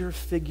major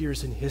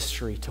figures in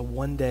history to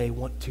one day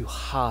want to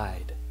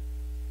hide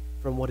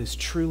from what is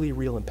truly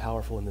real and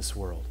powerful in this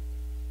world.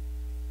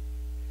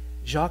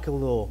 Jacques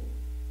Ellul,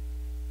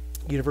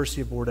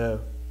 University of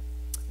Bordeaux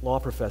law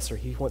professor,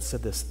 he once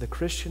said this: the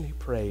Christian who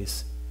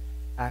prays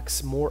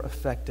acts more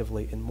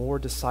effectively and more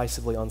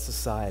decisively on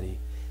society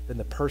than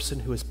the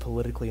person who is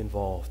politically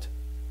involved.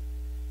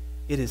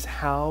 It is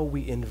how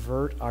we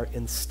invert our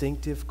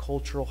instinctive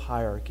cultural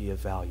hierarchy of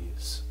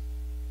values.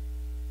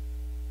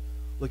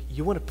 Look,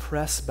 you want to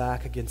press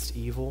back against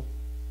evil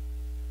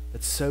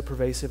that's so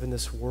pervasive in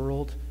this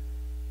world?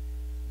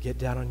 Get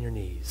down on your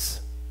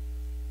knees.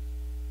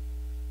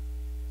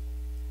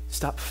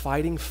 Stop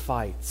fighting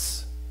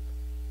fights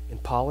in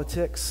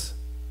politics,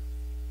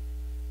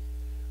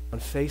 on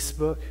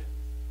Facebook,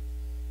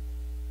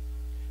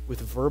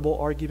 with verbal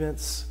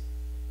arguments,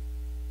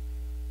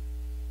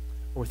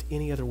 or with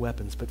any other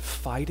weapons, but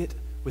fight it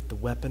with the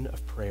weapon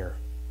of prayer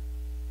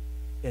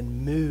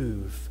and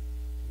move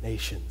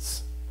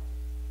nations.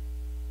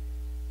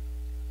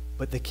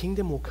 But the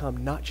kingdom will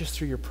come not just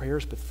through your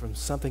prayers, but from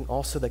something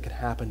also that could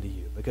happen to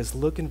you. Because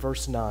look in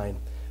verse 9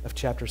 of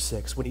chapter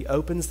 6. When he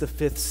opens the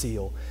fifth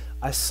seal,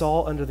 I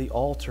saw under the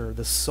altar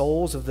the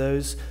souls of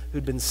those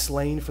who'd been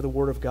slain for the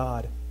word of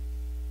God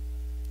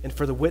and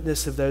for the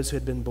witness of those who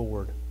had been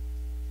bored.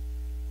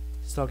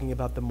 He's talking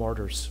about the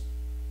martyrs.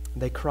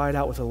 They cried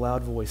out with a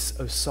loud voice,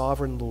 O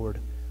sovereign Lord,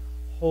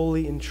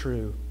 holy and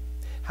true,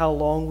 how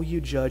long will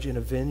you judge and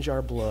avenge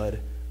our blood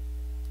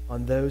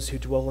on those who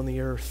dwell on the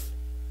earth?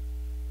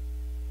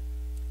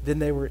 Then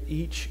they were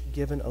each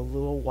given a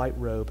little white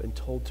robe and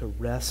told to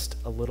rest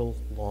a little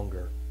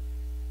longer.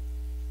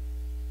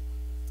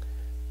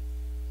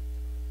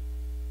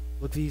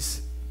 Look,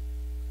 these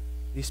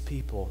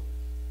people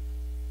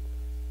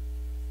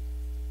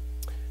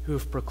who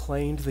have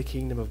proclaimed the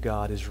kingdom of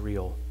God is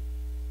real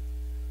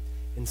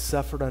and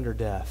suffered under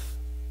death.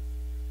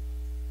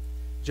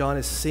 John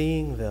is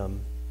seeing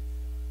them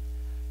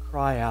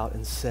cry out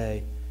and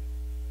say,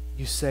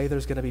 you say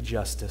there's going to be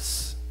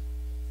justice.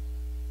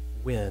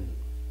 When?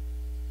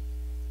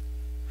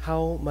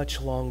 How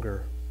much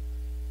longer?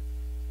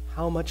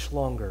 How much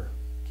longer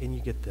can you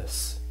get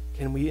this?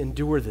 Can we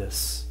endure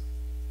this?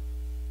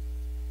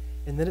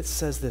 And then it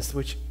says this,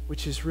 which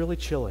is really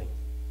chilling.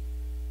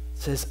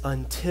 It says,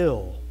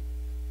 until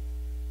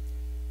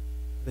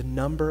the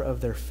number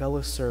of their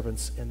fellow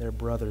servants and their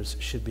brothers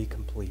should be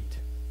complete,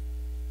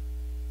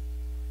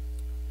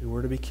 who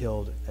were to be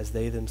killed as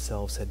they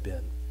themselves had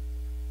been.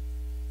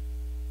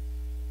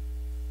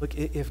 Look,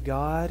 if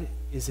God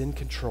is in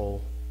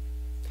control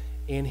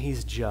and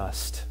he's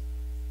just,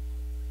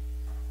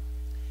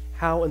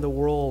 how in the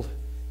world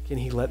can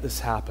he let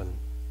this happen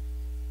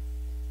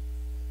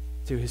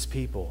to his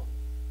people?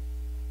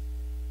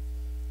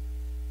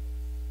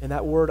 And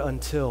that word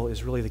until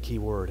is really the key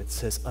word. It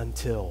says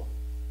until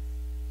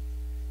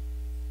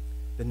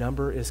the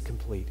number is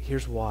complete.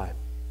 Here's why.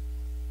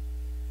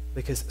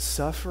 Because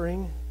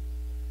suffering,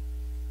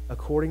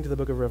 according to the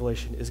book of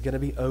Revelation, is going to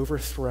be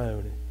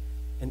overthrown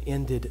and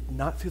ended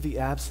not through the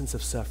absence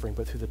of suffering,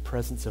 but through the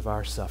presence of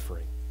our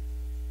suffering.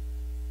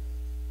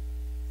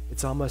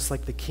 It's almost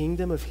like the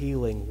kingdom of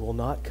healing will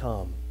not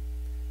come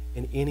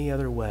in any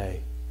other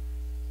way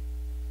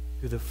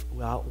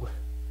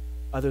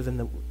other than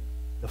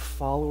the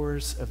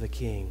followers of the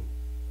King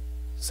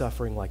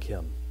suffering like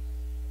him.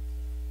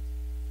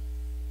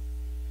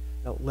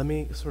 Now, let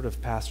me sort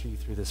of pastor you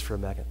through this for a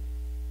minute.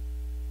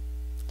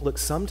 Look,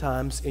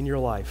 sometimes in your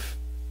life,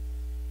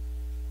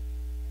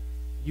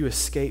 you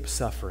escape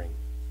suffering.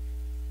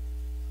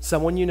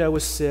 Someone you know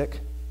was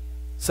sick,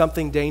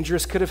 something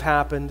dangerous could have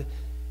happened,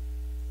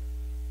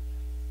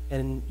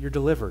 and you're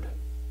delivered.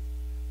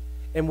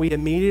 And we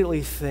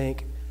immediately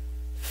think,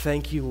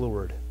 thank you,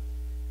 Lord.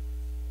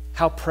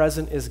 How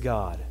present is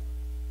God?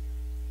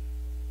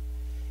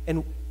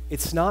 And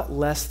it's not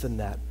less than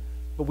that.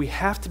 But we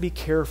have to be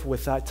careful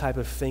with that type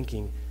of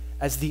thinking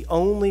as the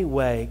only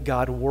way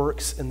God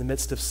works in the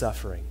midst of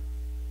suffering.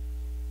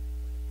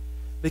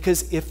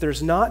 Because if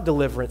there's not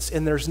deliverance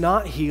and there's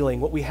not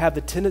healing, what we have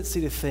the tendency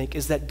to think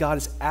is that God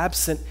is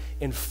absent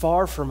and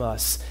far from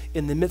us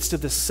in the midst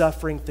of the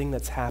suffering thing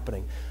that's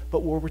happening.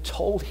 But what we're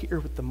told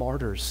here with the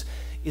martyrs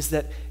is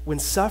that when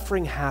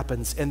suffering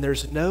happens and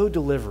there's no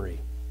delivery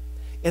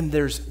and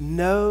there's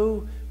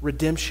no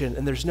redemption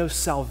and there's no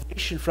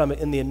salvation from it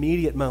in the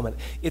immediate moment,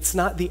 it's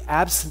not the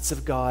absence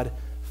of God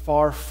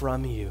far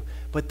from you,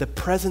 but the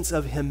presence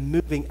of him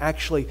moving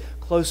actually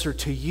closer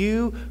to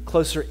you,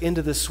 closer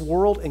into this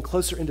world, and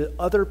closer into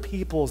other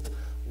people's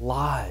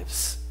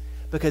lives.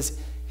 Because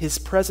his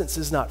presence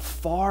is not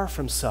far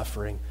from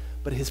suffering,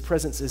 but his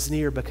presence is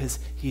near because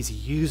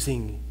he's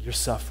using your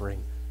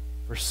suffering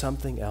for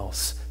something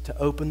else, to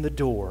open the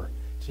door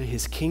to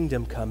his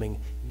kingdom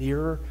coming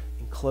nearer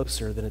and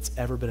closer than it's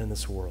ever been in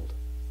this world.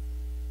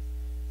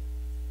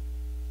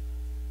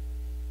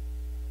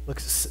 Look,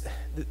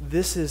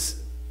 this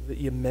is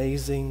the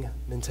amazing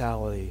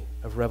mentality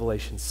of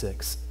Revelation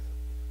 6.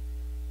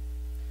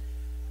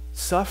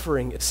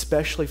 Suffering,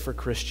 especially for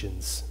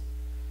Christians,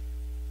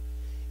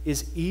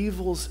 is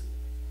evil's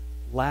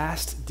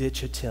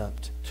last-ditch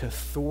attempt to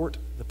thwart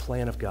the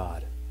plan of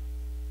God.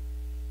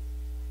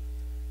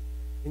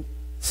 And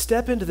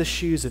step into the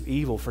shoes of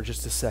evil for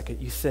just a second.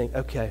 You think,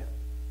 okay,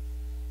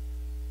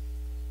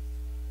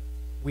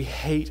 we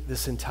hate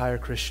this entire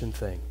Christian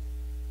thing.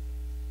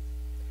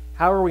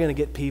 How are we going to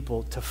get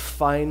people to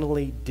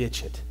finally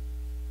ditch it?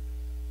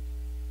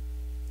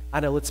 I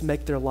know, let's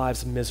make their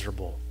lives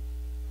miserable.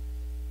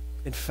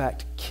 In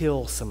fact,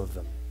 kill some of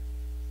them.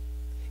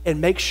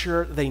 And make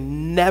sure they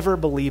never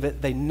believe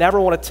it. They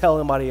never want to tell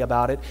anybody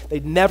about it.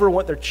 They never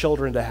want their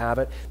children to have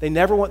it. They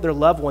never want their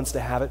loved ones to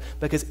have it,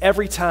 because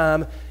every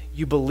time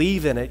you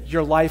believe in it,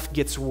 your life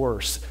gets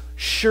worse.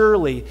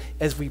 Surely,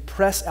 as we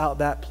press out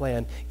that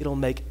plan, it'll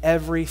make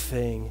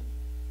everything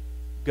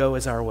go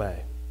as our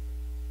way.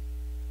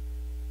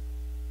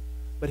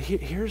 But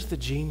here's the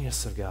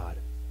genius of God,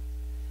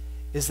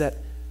 is that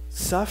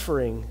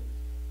suffering,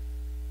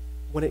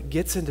 when it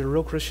gets into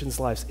real Christians'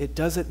 lives, it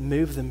doesn't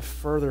move them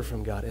further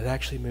from God. It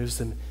actually moves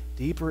them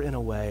deeper in a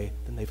way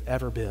than they've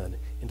ever been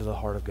into the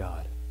heart of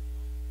God,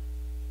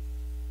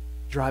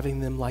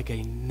 driving them like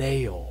a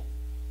nail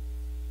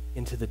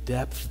into the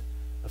depth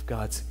of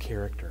God's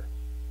character.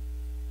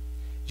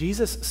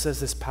 Jesus says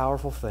this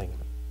powerful thing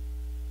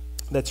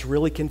that's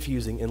really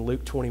confusing in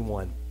Luke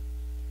 21.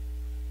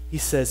 He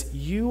says,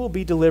 you will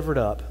be delivered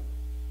up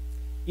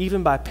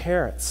even by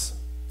parents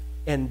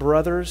and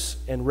brothers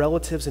and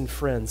relatives and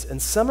friends,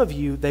 and some of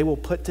you they will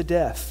put to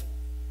death.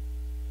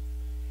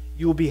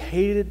 You will be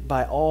hated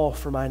by all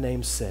for my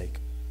name's sake,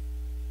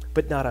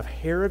 but not a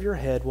hair of your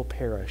head will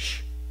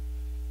perish.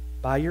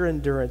 By your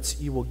endurance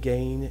you will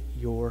gain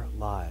your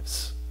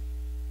lives.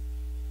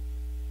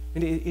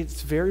 And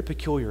it's very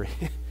peculiar.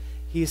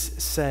 He's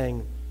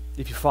saying,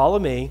 if you follow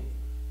me,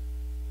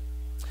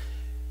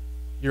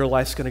 your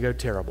life's going to go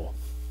terrible.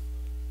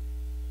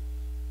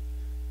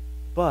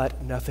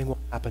 But nothing will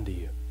happen to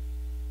you.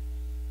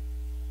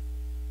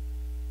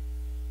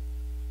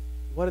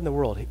 What in the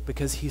world?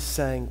 Because he's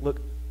saying, look,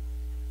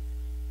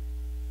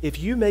 if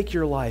you make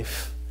your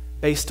life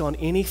based on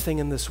anything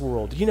in this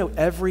world, you know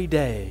every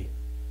day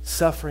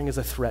suffering is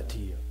a threat to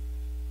you.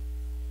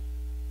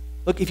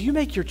 Look, if you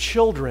make your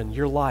children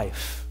your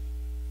life,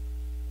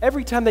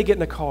 every time they get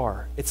in a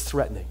car, it's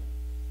threatening.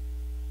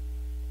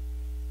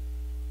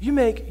 You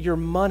make your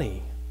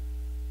money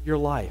your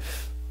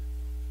life.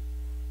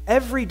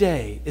 Every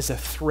day is a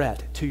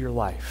threat to your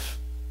life.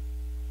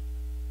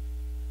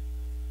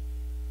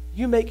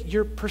 You make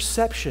your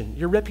perception,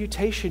 your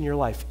reputation your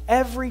life.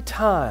 Every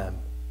time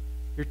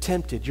you're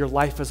tempted, your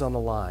life is on the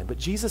line. But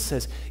Jesus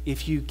says,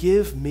 if you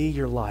give me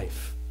your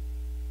life,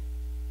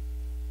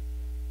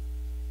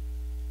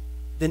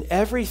 then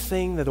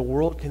everything that the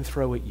world can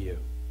throw at you,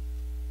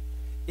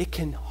 it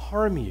can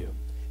harm you.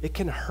 It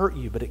can hurt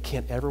you, but it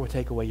can't ever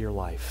take away your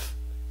life.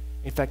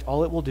 In fact,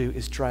 all it will do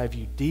is drive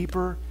you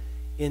deeper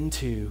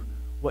into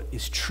what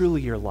is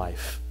truly your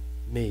life,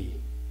 me.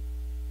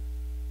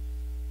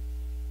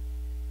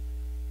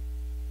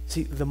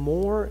 See, the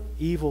more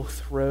evil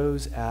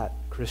throws at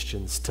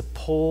Christians to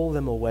pull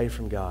them away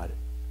from God,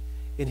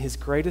 in his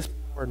greatest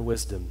power and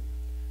wisdom,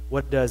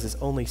 what it does is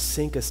only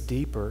sink us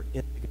deeper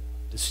into God,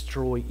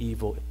 destroy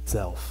evil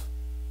itself.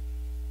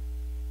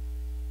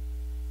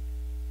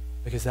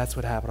 Because that's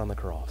what happened on the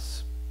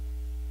cross.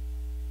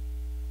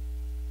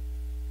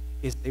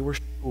 Is they were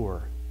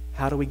sure,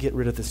 how do we get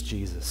rid of this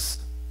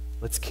Jesus?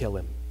 Let's kill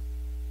him.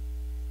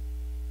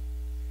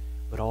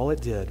 But all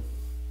it did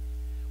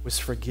was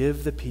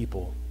forgive the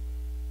people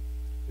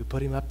who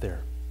put him up there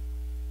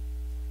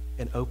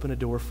and open a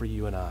door for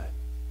you and I.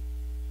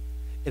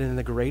 And in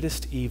the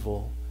greatest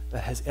evil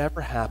that has ever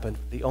happened,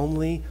 the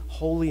only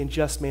holy and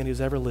just man who's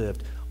ever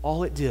lived,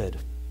 all it did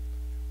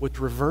was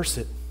reverse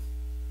it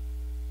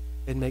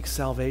and make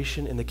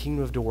salvation in the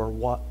kingdom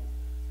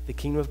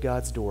of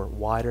God's door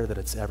wider than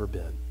it's ever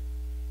been.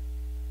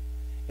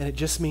 And it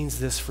just means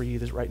this for you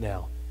right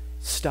now.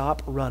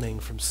 Stop running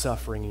from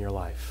suffering in your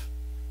life.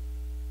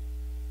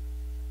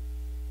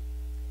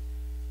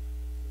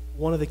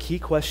 One of the key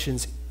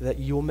questions that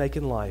you'll make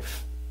in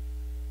life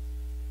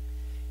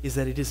is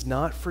that it is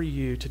not for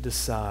you to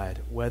decide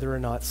whether or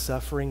not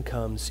suffering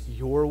comes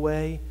your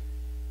way,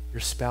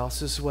 your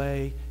spouse's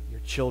way,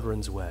 your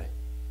children's way.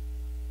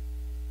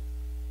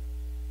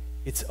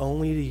 It's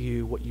only to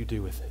you what you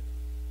do with it.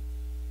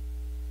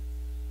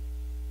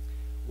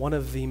 One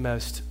of the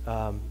most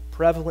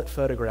prevalent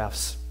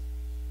photographs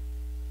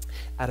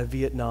out of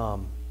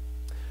Vietnam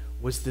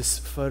was this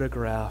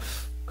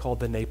photograph called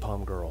the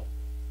Napalm Girl.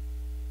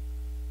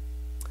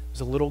 It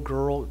was a little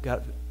girl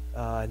got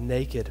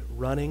naked,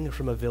 running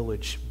from a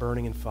village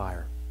burning in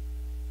fire.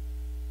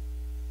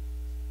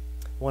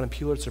 Won a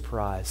Pulitzer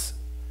Prize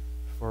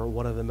for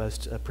one of the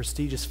most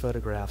prestigious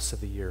photographs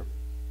of the year.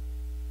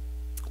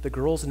 The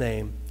girl's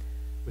name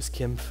was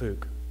Kim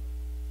Phuc.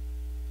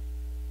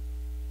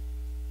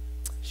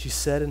 She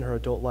said in her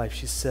adult life,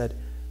 she said,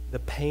 the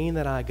pain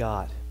that I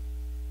got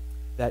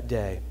that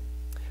day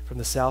from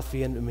the South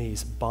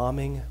Vietnamese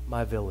bombing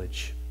my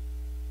village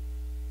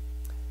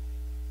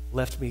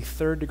left me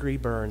third-degree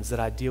burns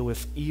that I deal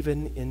with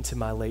even into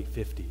my late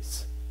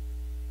 50s.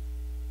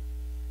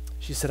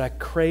 She said, I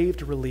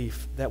craved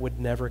relief that would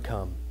never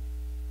come.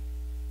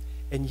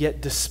 And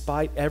yet,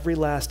 despite every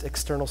last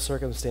external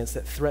circumstance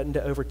that threatened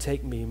to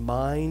overtake me,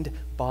 mind,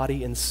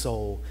 body, and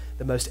soul,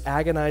 the most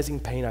agonizing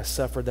pain I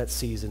suffered that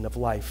season of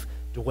life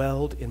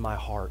dwelled in my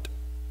heart.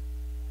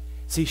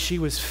 See, she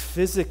was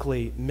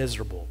physically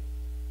miserable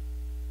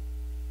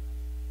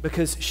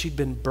because she'd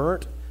been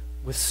burnt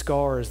with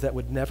scars that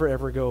would never,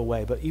 ever go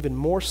away. But even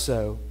more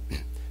so,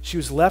 she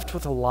was left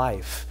with a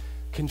life,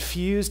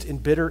 confused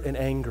and bitter and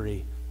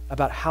angry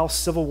about how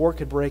civil war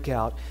could break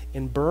out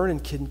and burn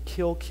and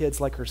kill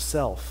kids like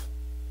herself.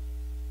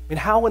 I mean,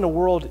 how in the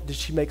world did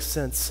she make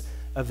sense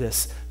of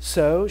this?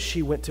 So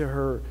she went to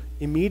her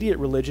immediate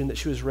religion that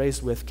she was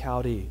raised with,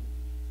 Cao Di.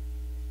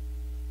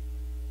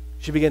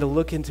 She began to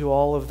look into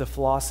all of the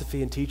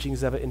philosophy and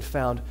teachings of it and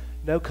found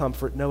no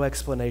comfort, no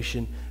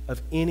explanation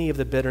of any of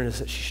the bitterness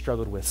that she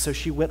struggled with. So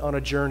she went on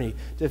a journey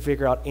to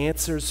figure out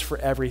answers for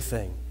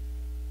everything.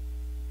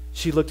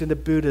 She looked into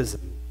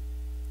Buddhism.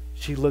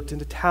 She looked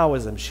into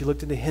Taoism. She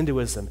looked into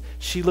Hinduism.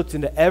 She looked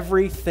into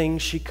everything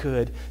she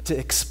could to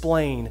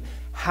explain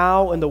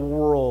how in the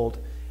world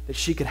that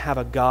she could have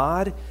a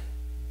God,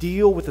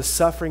 deal with the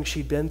suffering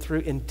she'd been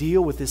through, and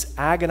deal with this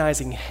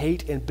agonizing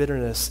hate and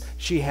bitterness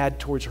she had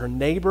towards her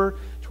neighbor,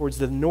 towards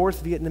the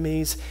North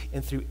Vietnamese,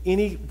 and through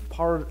any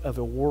part of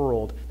the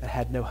world that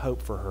had no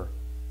hope for her.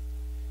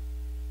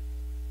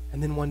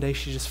 And then one day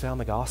she just found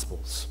the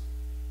Gospels.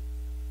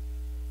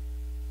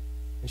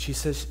 And she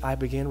says, I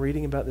began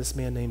reading about this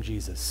man named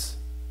Jesus.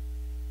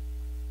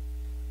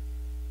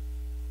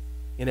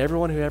 And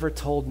everyone who ever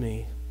told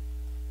me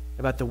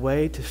about the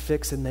way to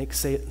fix and make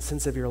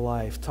sense of your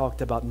life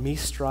talked about me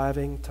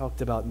striving,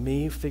 talked about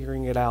me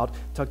figuring it out,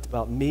 talked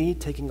about me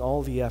taking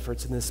all the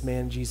efforts, and this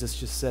man, Jesus,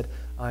 just said,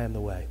 I am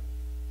the way,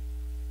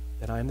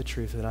 that I am the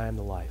truth, that I am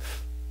the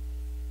life.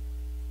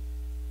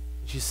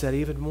 And she said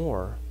even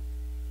more,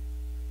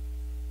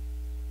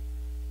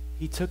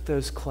 he took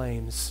those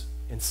claims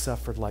and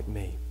suffered like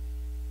me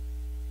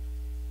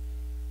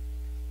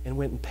and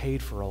went and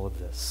paid for all of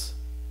this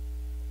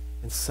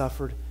and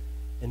suffered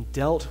and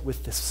dealt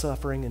with the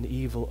suffering and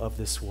evil of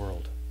this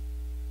world.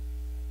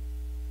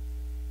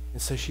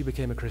 And so she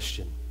became a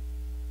Christian.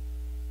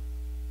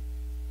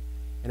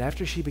 And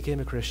after she became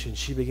a Christian,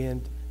 she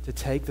began to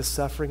take the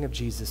suffering of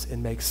Jesus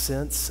and make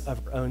sense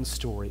of her own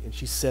story. And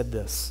she said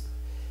this,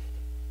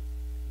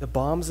 the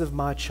bombs of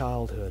my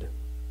childhood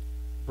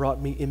brought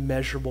me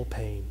immeasurable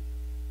pain.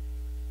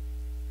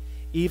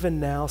 Even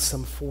now,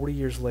 some 40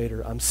 years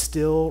later, I'm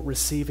still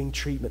receiving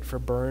treatment for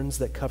burns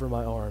that cover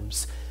my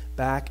arms,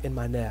 back, and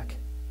my neck.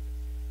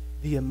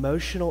 The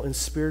emotional and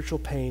spiritual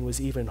pain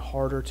was even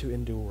harder to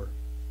endure.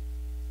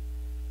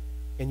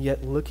 And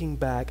yet, looking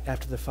back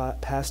after the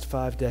past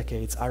 5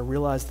 decades, I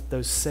realized that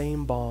those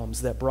same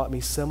bombs that brought me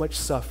so much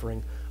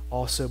suffering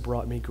also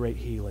brought me great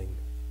healing.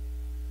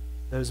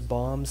 Those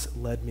bombs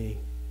led me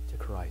to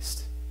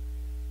Christ.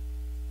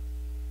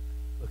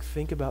 Look,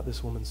 think about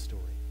this woman's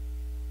story.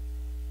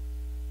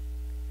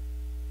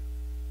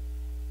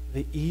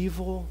 The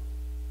evil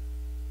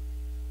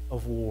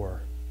of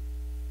war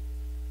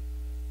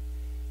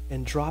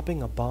and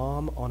dropping a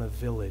bomb on a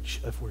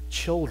village of where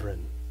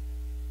children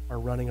are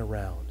running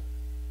around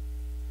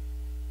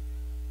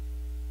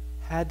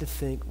had to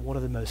think one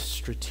of the most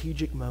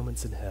strategic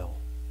moments in hell.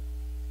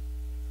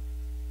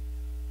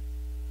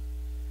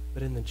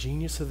 But in the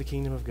genius of the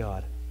kingdom of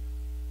God,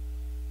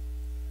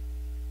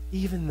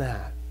 even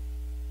that,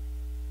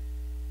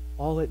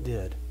 all it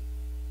did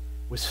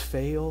was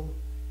fail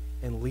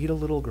and lead a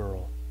little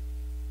girl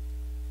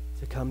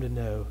to come to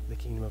know the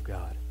kingdom of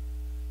God.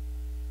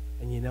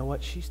 And you know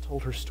what? She's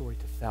told her story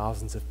to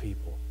thousands of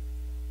people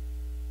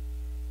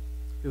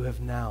who have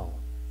now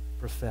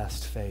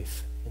professed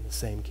faith in the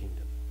same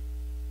kingdom.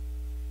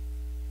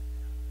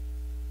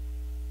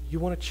 you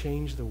want to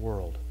change the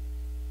world,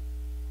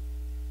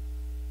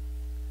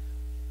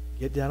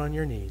 get down on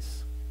your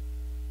knees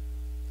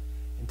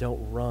and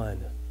don't run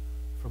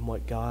from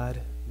what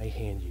God may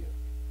hand you.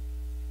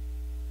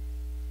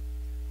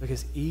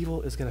 Because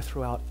evil is going to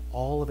throw out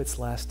all of its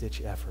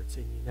last-ditch efforts.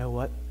 And you know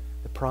what?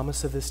 The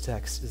promise of this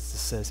text is it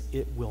says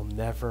it will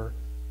never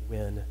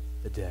win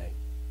the day.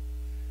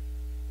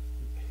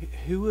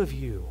 Who of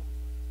you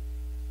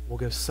will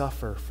go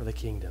suffer for the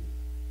kingdom?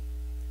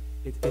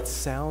 It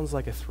sounds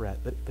like a threat,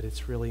 but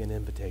it's really an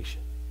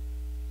invitation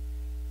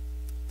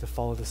to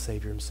follow the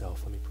Savior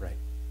himself. Let me pray.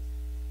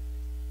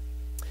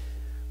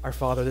 Our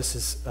Father, this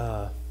is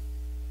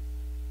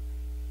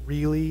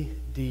really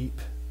deep,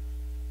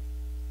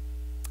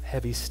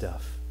 heavy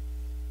stuff.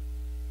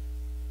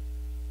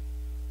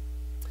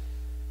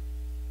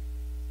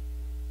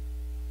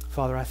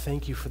 Father, I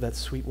thank you for that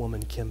sweet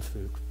woman, Kim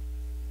Phuc.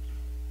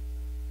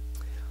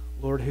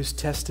 Lord, whose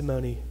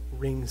testimony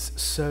rings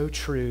so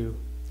true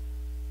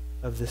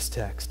of this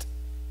text.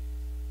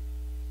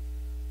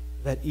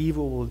 That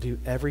evil will do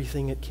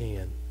everything it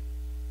can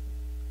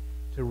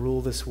to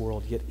rule this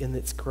world, yet in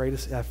its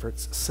greatest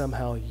efforts,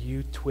 somehow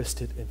you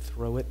twist it and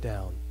throw it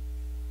down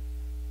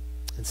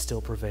and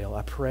still prevail.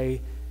 I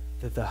pray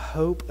that the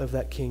hope of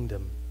that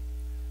kingdom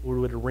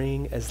would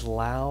ring as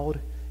loud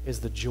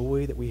as the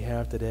joy that we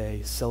have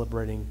today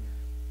celebrating,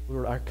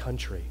 Lord, our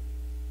country.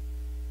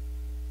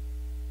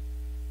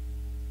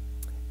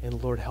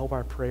 And Lord, help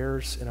our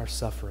prayers and our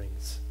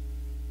sufferings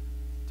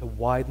to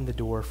widen the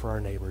door for our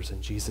neighbors.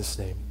 In Jesus'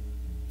 name,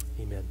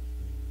 amen.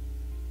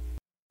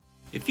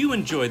 If you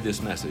enjoyed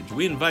this message,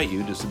 we invite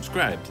you to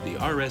subscribe to the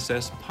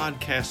RSS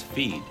podcast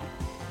feed.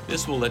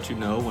 This will let you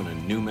know when a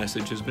new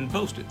message has been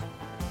posted.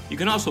 You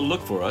can also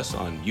look for us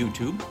on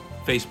YouTube,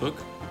 Facebook,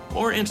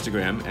 or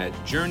Instagram at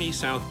Journey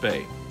South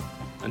Bay.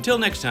 Until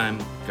next time,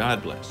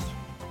 God bless.